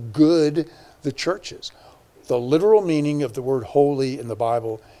with how good the church is. The literal meaning of the word holy in the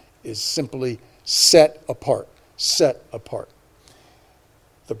Bible is simply set apart, set apart.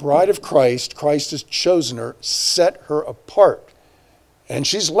 The bride of Christ, Christ has chosen her, set her apart. And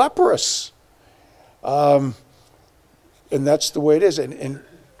she's leprous. And that's the way it is. And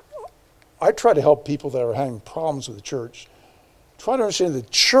I try to help people that are having problems with the church. Try to understand the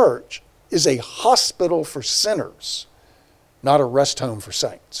church is a hospital for sinners, not a rest home for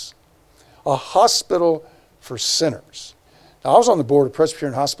saints. A hospital for sinners. Now, I was on the board of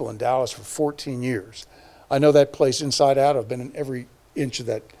Presbyterian Hospital in Dallas for 14 years. I know that place inside out. I've been in every inch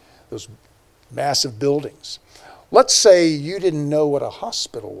of those massive buildings. Let's say you didn't know what a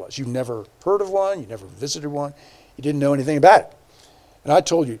hospital was. You never heard of one. You never visited one. You didn't know anything about it. And I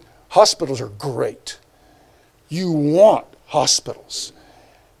told you, hospitals are great. You want hospitals.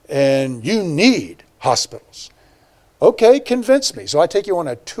 And you need hospitals. Okay, convince me. So I take you on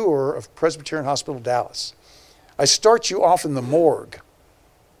a tour of Presbyterian Hospital Dallas. I start you off in the morgue.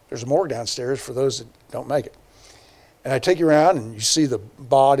 There's a morgue downstairs for those that don't make it. And I take you around and you see the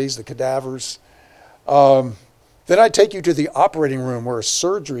bodies, the cadavers. Then I take you to the operating room where a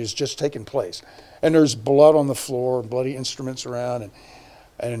surgery has just taken place. And there's blood on the floor, bloody instruments around.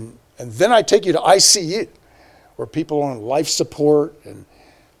 And then I take you to ICU, where people are on life support and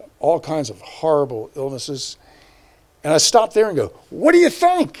all kinds of horrible illnesses. And I stop there and go, what do you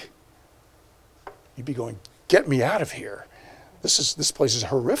think? You'd be going, get me out of here. This place is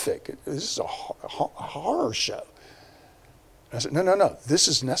horrific. This is a horror show. And I said, no, this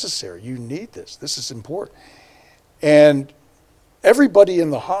is necessary. You need this. This is important. And everybody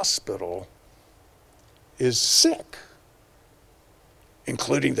in the hospital is sick.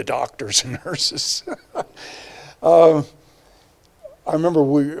 including the doctors and nurses. I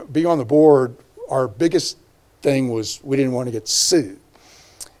remember being on the board, our biggest thing was we didn't want to get sued.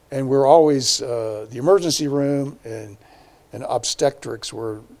 And we're always, the emergency room and obstetrics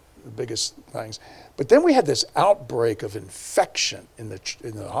were the biggest things. But then we had this outbreak of infection in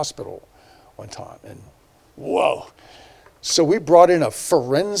the hospital one time. And whoa. So we brought in a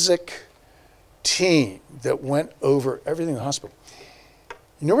forensic team that went over everything in the hospital.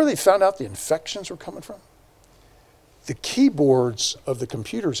 You know where they found out the infections were coming from? The keyboards of the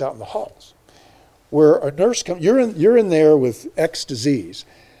computers out in the halls. Where a nurse comes, you're in there with X disease.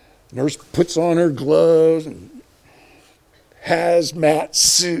 The nurse puts on her gloves and hazmat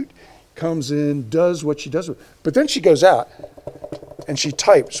suit, comes in, does what she does. But then she goes out and she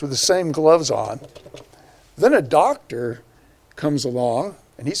types with the same gloves on. Then a doctor comes along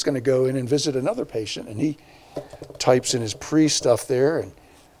and he's going to go in and visit another patient, and he types in his pre-stuff there, and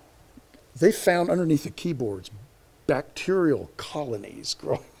they found underneath the keyboards bacterial colonies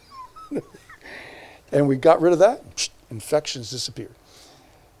growing. And we got rid of that, infections disappeared.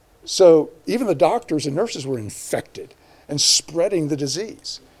 So even the doctors and nurses were infected and spreading the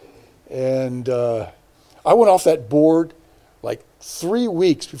disease. And I went off that board like 3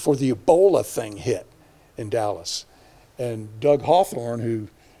 weeks before the Ebola thing hit in Dallas. And Doug Hawthorne, who,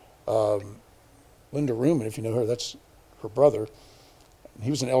 Linda Ruman, if you know her, that's her brother, he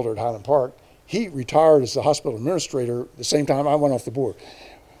was an elder at Highland Park. He retired as the hospital administrator the same time I went off the board.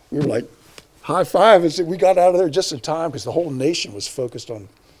 We were like, high five. And we got out of there just in time because the whole nation was focused on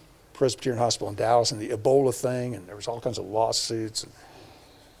Presbyterian Hospital in Dallas and the Ebola thing, and there was all kinds of lawsuits.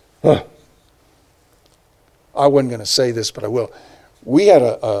 And, I wasn't going to say this, but I will. We had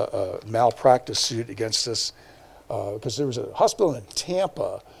a malpractice suit against us because there was a hospital in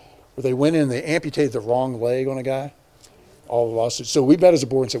Tampa where they went in and they amputated the wrong leg on a guy. All the lawsuits. So we met as a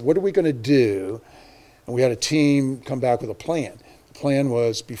board and said, what are we going to do? And we had a team come back with a plan. The plan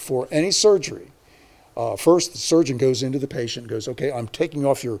was before any surgery, first the surgeon goes into the patient and goes, okay, I'm taking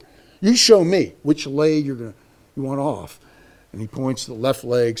off you show me which leg you want off. And he points to the left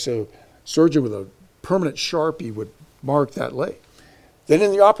leg. So surgeon with a permanent Sharpie would mark that leg. Then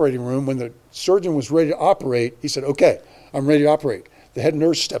in the operating room, when the surgeon was ready to operate, he said, okay, I'm ready to operate. The head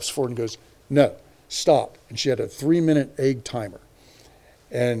nurse steps forward and goes, no, stop. And she had a 3-minute egg timer.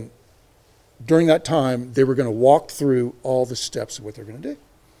 And during that time, they were going to walk through all the steps of what they're going to do.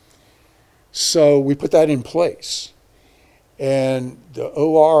 So we put that in place. And the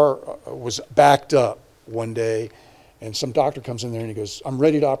OR was backed up one day, and some doctor comes in there and he goes, I'm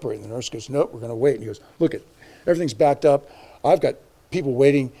ready to operate. And the nurse goes, nope, we're going to wait. And he goes, look, everything's backed up. I've got people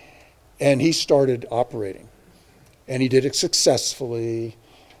waiting. And he started operating. And he did it successfully,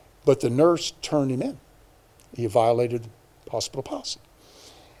 but the nurse turned him in. He violated hospital policy.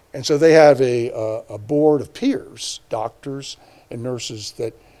 And so they have a board of peers, doctors and nurses,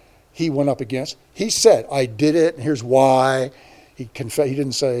 that he went up against. He said, I did it, and here's why. He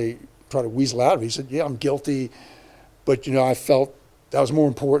didn't say, try to weasel out of it. He said, yeah, I'm guilty, but I felt that was more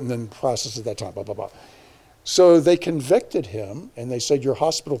important than the process at that time, blah, blah, blah. So they convicted him, and they said, your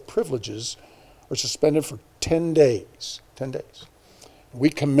hospital privileges are suspended for 10 days. 10 days. We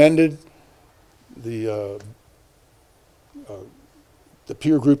commended the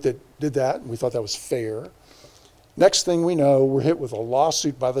peer group that did that, and we thought that was fair. Next thing we know, we're hit with a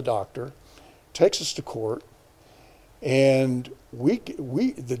lawsuit by the doctor, takes us to court, and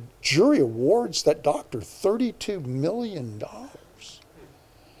the jury awards that doctor $32 million.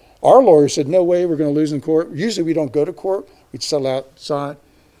 Our lawyer said, no way, we're going to lose in court. Usually we don't go to court. We'd settle outside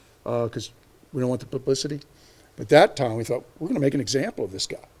because we don't want the publicity. But that time we thought, we're going to make an example of this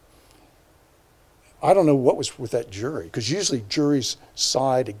guy. I don't know what was with that jury, because usually juries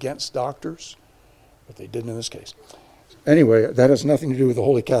side against doctors, but they didn't in this case. Anyway, that has nothing to do with the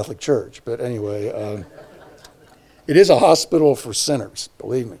Holy Catholic Church. But anyway, it is a hospital for sinners,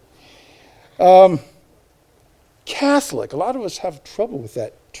 believe me. Catholic, a lot of us have trouble with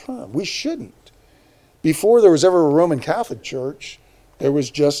that term. We shouldn't. Before there was ever a Roman Catholic Church, there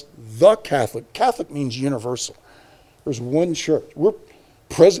was just the Catholic. Catholic means universal. There's one church. We're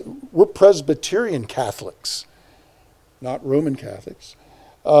Presbyterian Catholics, not Roman Catholics.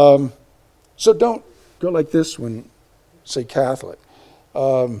 So don't go like this when say Catholic.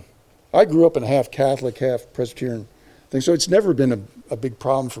 I grew up in a half Catholic, half Presbyterian thing, so it's never been a big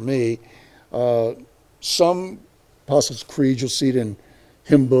problem for me. Some Apostles' Creed, you'll see it in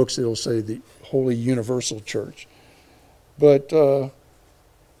hymn books, it'll say the Holy Universal Church. But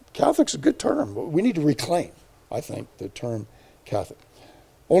Catholic's a good term. We need to reclaim, I think, the term Catholic.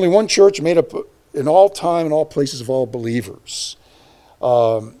 Only one church made up in all time and all places of all believers.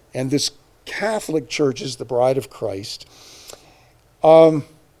 And this Catholic Church is the bride of Christ. And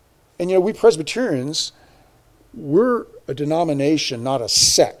we Presbyterians, we're a denomination, not a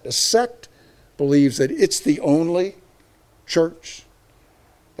sect. A sect believes that it's the only church.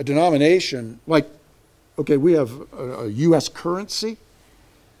 A denomination, like, okay, we have a U.S. currency,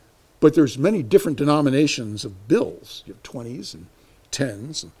 but there's many different denominations of bills. You have 20s and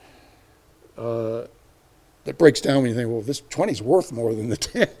 10s. And, that breaks down when you think, well, this 20 is worth more than the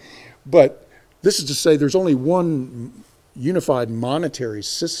 10. But this is to say there's only one unified monetary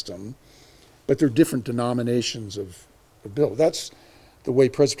system, but there are different denominations of bill. That's the way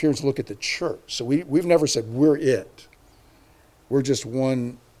Presbyterians look at the church. So we've never said we're it. We're just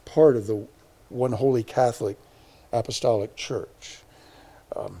one part of the one holy Catholic apostolic church.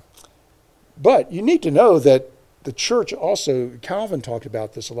 But you need to know that the church also, Calvin talked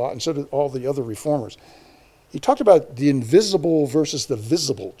about this a lot, and so did all the other reformers. He talked about the invisible versus the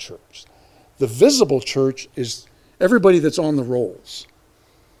visible church. The visible church is everybody that's on the rolls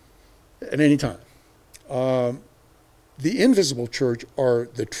at any time. The invisible church are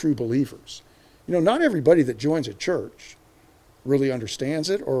the true believers. Not everybody that joins a church really understands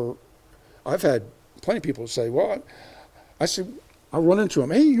it, or I've had plenty of people say, well, I run into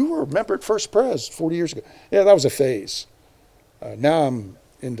them, hey, you were a member at First Pres 40 years ago. Yeah, that was a phase. Now I'm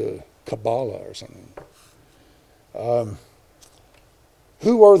into Kabbalah or something.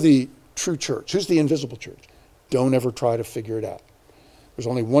 Who are the true church? Who's the invisible church? Don't ever try to figure it out. There's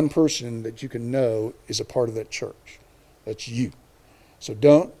only one person that you can know is a part of that church. That's you. So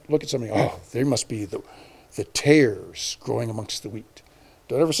don't look at somebody, oh, there must be the tares growing amongst the wheat.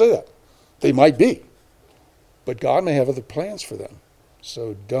 Don't ever say that. They might be, but God may have other plans for them.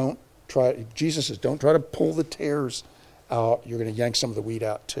 So Jesus says, don't try to pull the tares out. You're going to yank some of the wheat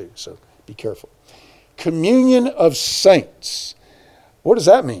out too. So be careful. Communion of saints. What does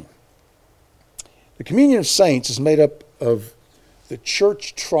that mean? The communion of saints is made up of the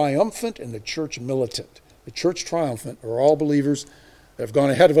church triumphant and the church militant. The church triumphant are all believers that have gone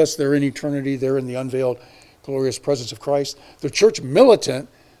ahead of us. They're in eternity. They're in the unveiled glorious presence of Christ. The church militant,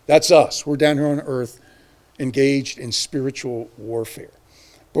 that's us. We're down here on earth engaged in spiritual warfare.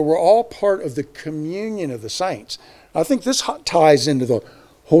 But we're all part of the communion of the saints. I think this ties into the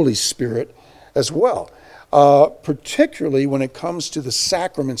Holy Spirit as well, particularly when it comes to the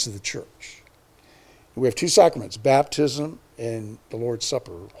sacraments of the church. We have two sacraments, baptism and the Lord's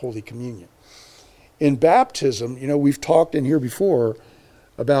Supper, Holy Communion. In baptism, we've talked in here before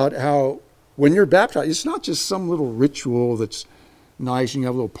about how when you're baptized, it's not just some little ritual that's nice and you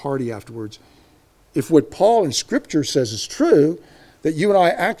have a little party afterwards. If what Paul in Scripture says is true, that you and I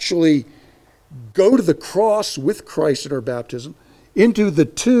actually go to the cross with Christ at our baptism, into the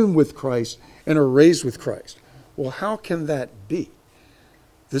tomb with Christ, and are raised with Christ. Well, how can that be?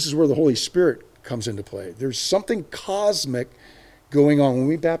 This is where the Holy Spirit comes into play. There's something cosmic going on. When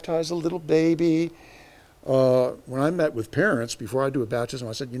we baptize a little baby, when I met with parents before I do a baptism,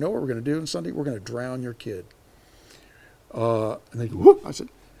 I said, you know what we're going to do on Sunday? We're going to drown your kid. And they go, whoop. I said,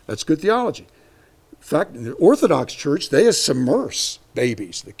 that's good theology. In fact, in the Orthodox Church, they submerge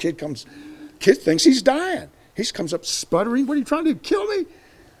babies. The kid thinks he's dying. He comes up sputtering. What are you trying to do? Kill me?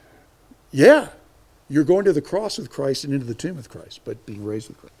 Yeah. You're going to the cross with Christ and into the tomb with Christ, but being raised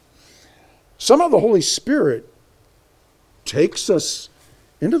with Christ. Somehow the Holy Spirit takes us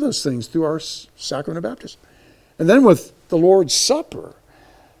into those things through our sacrament of baptism. And then with the Lord's Supper,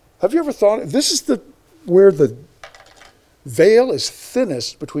 have you ever thought, this is where the veil is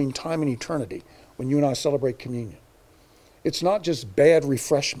thinnest between time and eternity when you and I celebrate communion. It's not just bad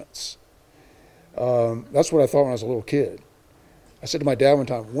refreshments. That's what I thought when I was a little kid. I said to my dad one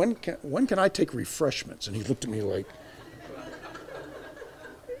time, when can I take refreshments? And he looked at me like,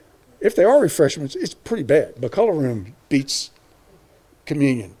 if they are refreshments, it's pretty bad. McCullough Room beats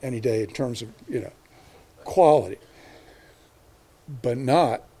communion any day in terms of, quality, but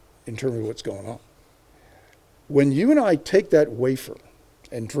not in terms of what's going on. When you and I take that wafer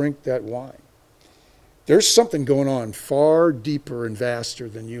and drink that wine, there's something going on far deeper and vaster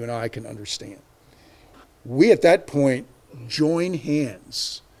than you and I can understand. We at that point join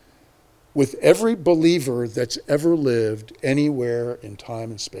hands with every believer that's ever lived anywhere in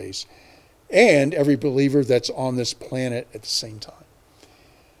time and space, and every believer that's on this planet at the same time.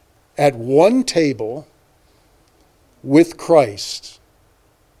 At one table with Christ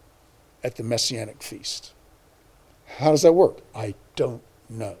at the Messianic feast. How does that work? I don't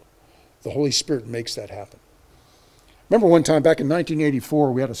know. The Holy Spirit makes that happen. Remember one time back in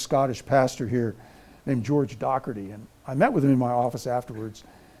 1984, we had a Scottish pastor here named George Docherty, and I met with him in my office afterwards,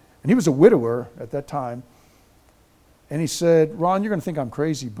 and he was a widower at that time, And he said, Ron, you're going to think I'm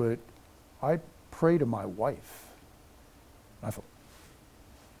crazy, but I pray to my wife. I thought,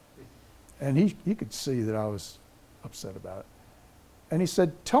 and he could see that I was upset about it. And he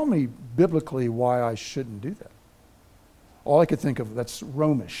said, tell me biblically why I shouldn't do that. All I could think of, that's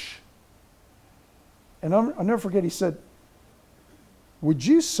Romish. And I'll never forget, he said, would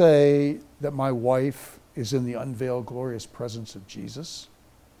you say that my wife is in the unveiled glorious presence of Jesus?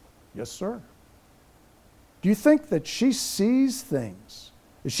 Yes, sir. Do you think that she sees things?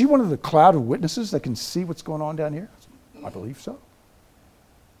 Is she one of the cloud of witnesses that can see what's going on down here? I believe so.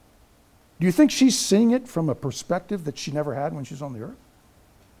 Do you think she's seeing it from a perspective that she never had when she was on the earth?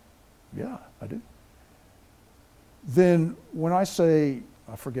 Yeah, I do. Then when I say,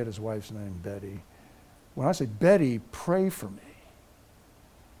 I forget his wife's name, Betty. When I say, Betty, pray for me.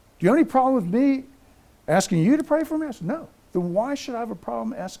 Do you have any problem with me asking you to pray for me? I said, no. Then why should I have a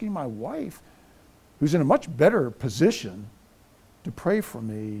problem asking my wife, who's in a much better position, to pray for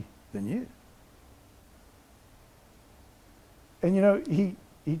me than you? And you know, he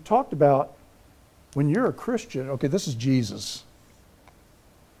talked about when you're a Christian, okay, this is Jesus.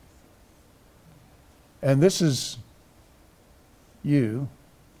 And this is you.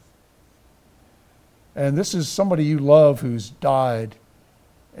 And this is somebody you love who's died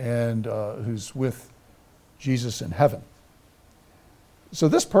and who's with Jesus in heaven. So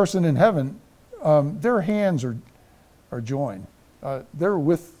this person in heaven, their hands are joined. They're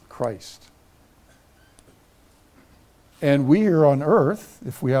with Christ. And we here on earth,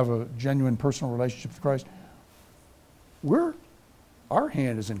 if we have a genuine personal relationship with Christ, our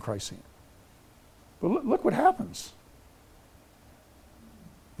hand is in Christ's hand. But look what happens.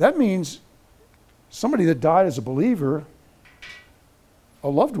 That means somebody that died as a believer, a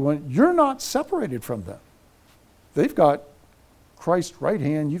loved one, you're not separated from them. They've got Christ's right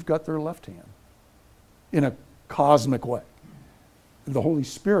hand, you've got their left hand in a cosmic way. The Holy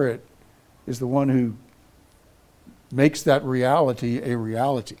Spirit is the one who makes that reality a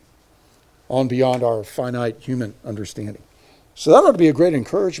reality on beyond our finite human understanding. So that ought to be a great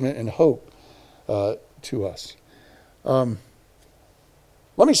encouragement and hope to us. Let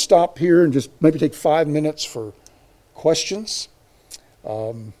me stop here and just maybe take 5 minutes for questions. Yeah,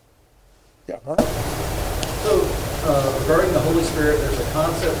 all right. So, regarding the Holy Spirit, there's a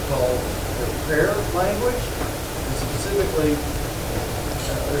concept called the prayer language. And specifically,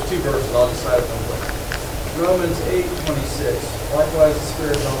 there's 2 verses. I'll just cite them quick. Romans 8:26. Likewise, the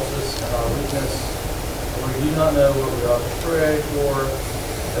Spirit helps us in our weakness, for we do not know what we ought to pray for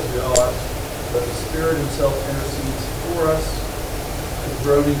as we ought, but the Spirit Himself intercedes for us with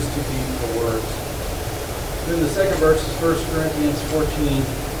groanings too deep for words. Then the second verse is 1 Corinthians 14:1.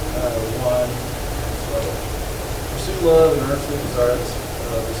 So, pursue love and earnestly desire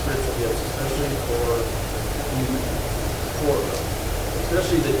the spiritual gifts, especially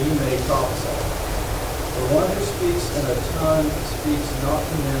that you may prophesy. The one who speaks in a tongue speaks not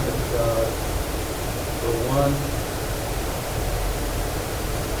to men but to God.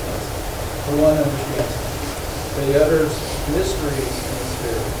 The one understands, but he utters mysteries in the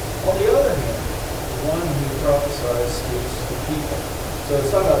Spirit. On the other hand, the one who prophesies speaks to people. So it's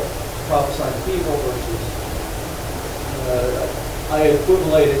talking about prophesying to people versus, I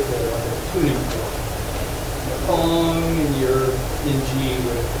equivalent it to like a tuning fork. Pong, and you're in G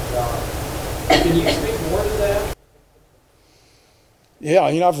with God. Can you speak more to that? Yeah,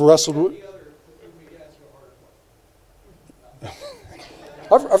 I've wrestled with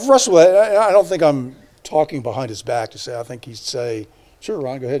I've wrestled with that. I don't think I'm talking behind his back to say, I think he'd say, sure,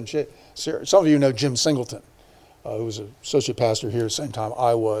 Ron, go ahead and share. Some of you know Jim Singleton, who was an associate pastor here at the same time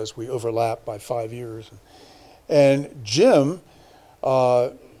I was. We overlapped by 5 years. And Jim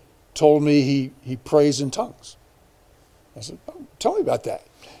told me he prays in tongues. I said, oh, tell me about that.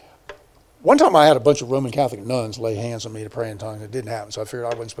 One time I had a bunch of Roman Catholic nuns lay hands on me to pray in tongues. It didn't happen, so I figured I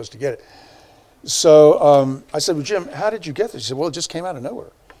wasn't supposed to get it. So I said, well, Jim, how did you get this? He said, well, it just came out of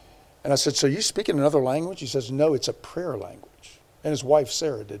nowhere. And I said, so you speak in another language? He says, no, it's a prayer language. And his wife,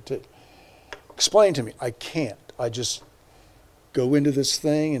 Sarah, did too. Explain to me. I can't. I just go into this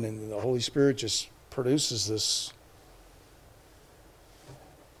thing, and then the Holy Spirit just produces this.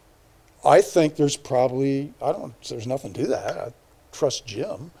 I think there's there's nothing to that. I trust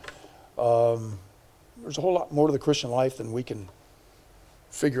Jim. There's a whole lot more to the Christian life than we can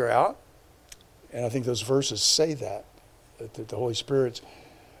figure out. And I think those verses say that the Holy Spirit's.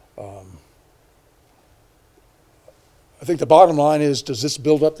 I think the bottom line is, does this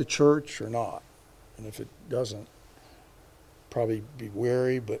build up the church or not? And if it doesn't, probably be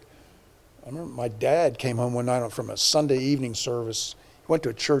wary. But I remember my dad came home one night from a Sunday evening service. He went to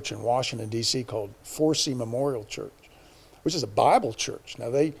a church in Washington, D.C. called Forsey Memorial Church. which is a Bible church. Now,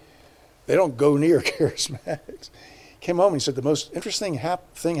 they don't go near charismatics. Came home and he said, the most interesting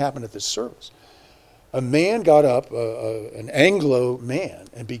thing happened at this service. A man got up, an Anglo man,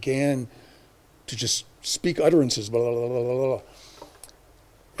 and began to just speak utterances, blah, blah, blah, blah, blah.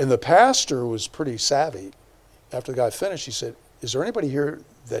 And the pastor was pretty savvy. After the guy finished, he said, is there anybody here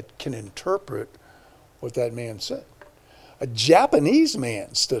that can interpret what that man said? A Japanese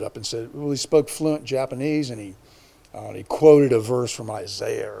man stood up and said, well, he spoke fluent Japanese, and he quoted a verse from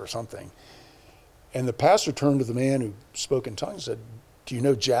Isaiah or something. And the pastor turned to the man who spoke in tongues and said, do you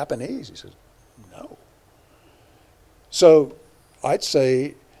know Japanese? He said, no. So I'd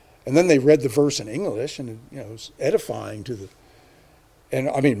say, and then they read the verse in English, and it was edifying to the, and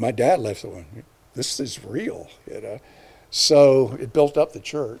I mean, my dad left the one, this is real, So it built up the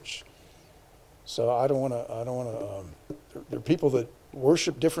church. So I don't want to, there are people that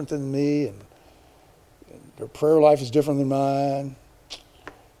worship different than me, and their prayer life is different than mine.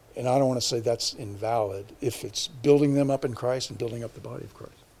 And I don't want to say that's invalid if it's building them up in Christ and building up the body of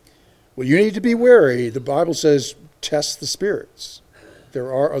Christ. Well, you need to be wary. The Bible says, test the spirits.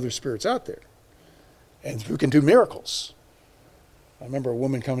 There are other spirits out there, and who can do miracles. I remember a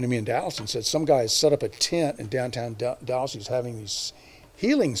woman coming to me in Dallas and said, some guy set up a tent in downtown Dallas. He was having these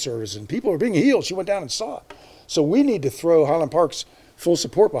healing services, and people are being healed. She went down and saw it. So we need to throw Highland Park's full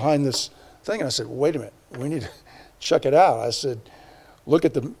support behind this thing. And I said, well, wait a minute. We need to check it out. I said, look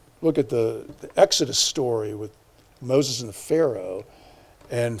at the Exodus story with Moses and the Pharaoh,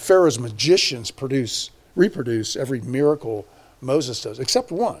 and Pharaoh's magicians reproduce every miracle Moses does,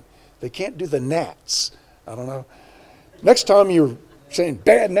 except one. They can't do the gnats. I don't know. Next time you're saying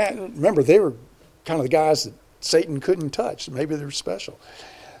bad gnat, remember they were kind of the guys that Satan couldn't touch. Maybe they're special.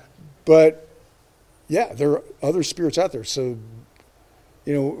 But yeah, there are other spirits out there. So,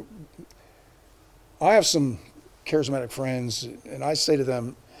 I have some charismatic friends, and I say to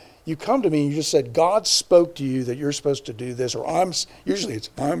them, you come to me and you just said, God spoke to you that you're supposed to do this, or I'm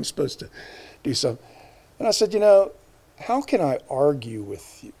supposed to do something. And I said, how can I argue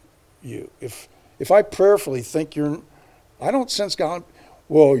with you? If I prayerfully think I don't sense God,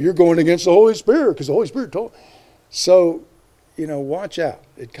 well, you're going against the Holy Spirit because the Holy Spirit told. So, watch out.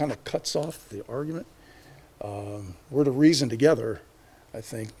 It kind of cuts off the argument. We're to reason together, I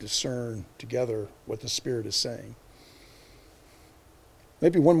think, discern together what the Spirit is saying.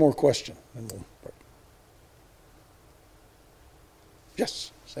 Maybe one more question, and we'll break.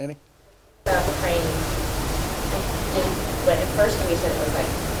 Yes, Sandy? About praying, but at first when you said it was like,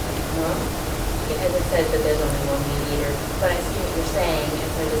 as it says that there's only one mediator, but I see what you're saying, and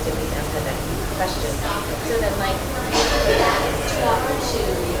so I just didn't answer that question. So then, talk to and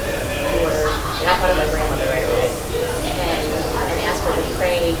I thought of my grandmother right away, and ask her to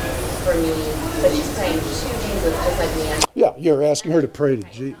pray for me, but she's praying to Jesus just like me. Yeah, you're asking her to pray to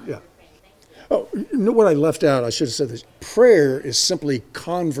Jesus. Yeah. Oh, what I left out, I should have said this. Prayer is simply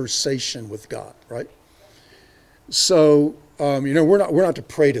conversation with God, right? So, we're not to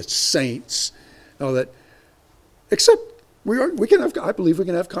pray to saints, all that. Except I believe we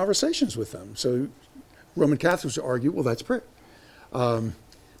can have conversations with them. So, Roman Catholics argue, well, that's prayer.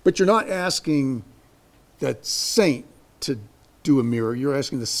 But you're not asking that saint to do a miracle. You're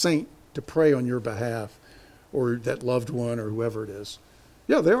asking the saint to pray on your behalf, or that loved one, or whoever it is.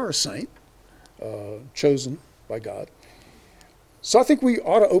 Yeah, they are a saint, chosen by God. So I think we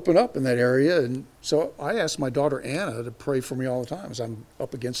ought to open up in that area. And so I ask my daughter Anna to pray for me all the time as I'm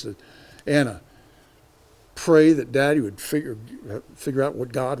up against it. Anna, pray that Daddy would figure out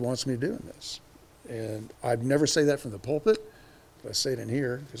what God wants me to do in this. And I'd never say that from the pulpit, but I say it in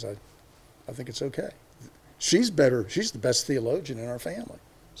here because I think it's okay. She's the best theologian in our family.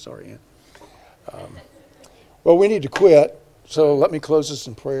 Sorry, Ann. Well, we need to quit, so let me close this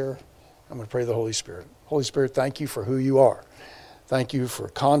in prayer. I'm going to pray to the Holy Spirit. Holy Spirit, thank you for who you are. Thank you for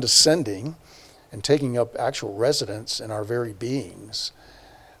condescending and taking up actual residence in our very beings,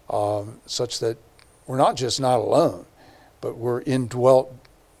 such that we're not just not alone, but we're indwelt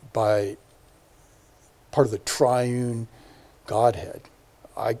by part of the triune Godhead.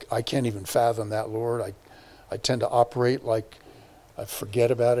 I can't even fathom that, Lord. I tend to operate like I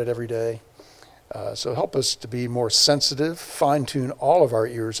forget about it every day. So help us to be more sensitive, fine-tune all of our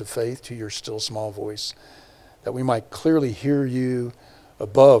ears of faith to your still small voice, that we might clearly hear you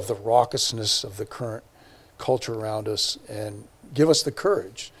above the raucousness of the current culture around us, and give us the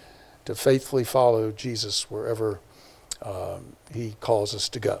courage to faithfully follow Jesus wherever he calls us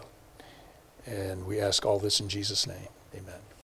to go. And we ask all this in Jesus' name. Amen.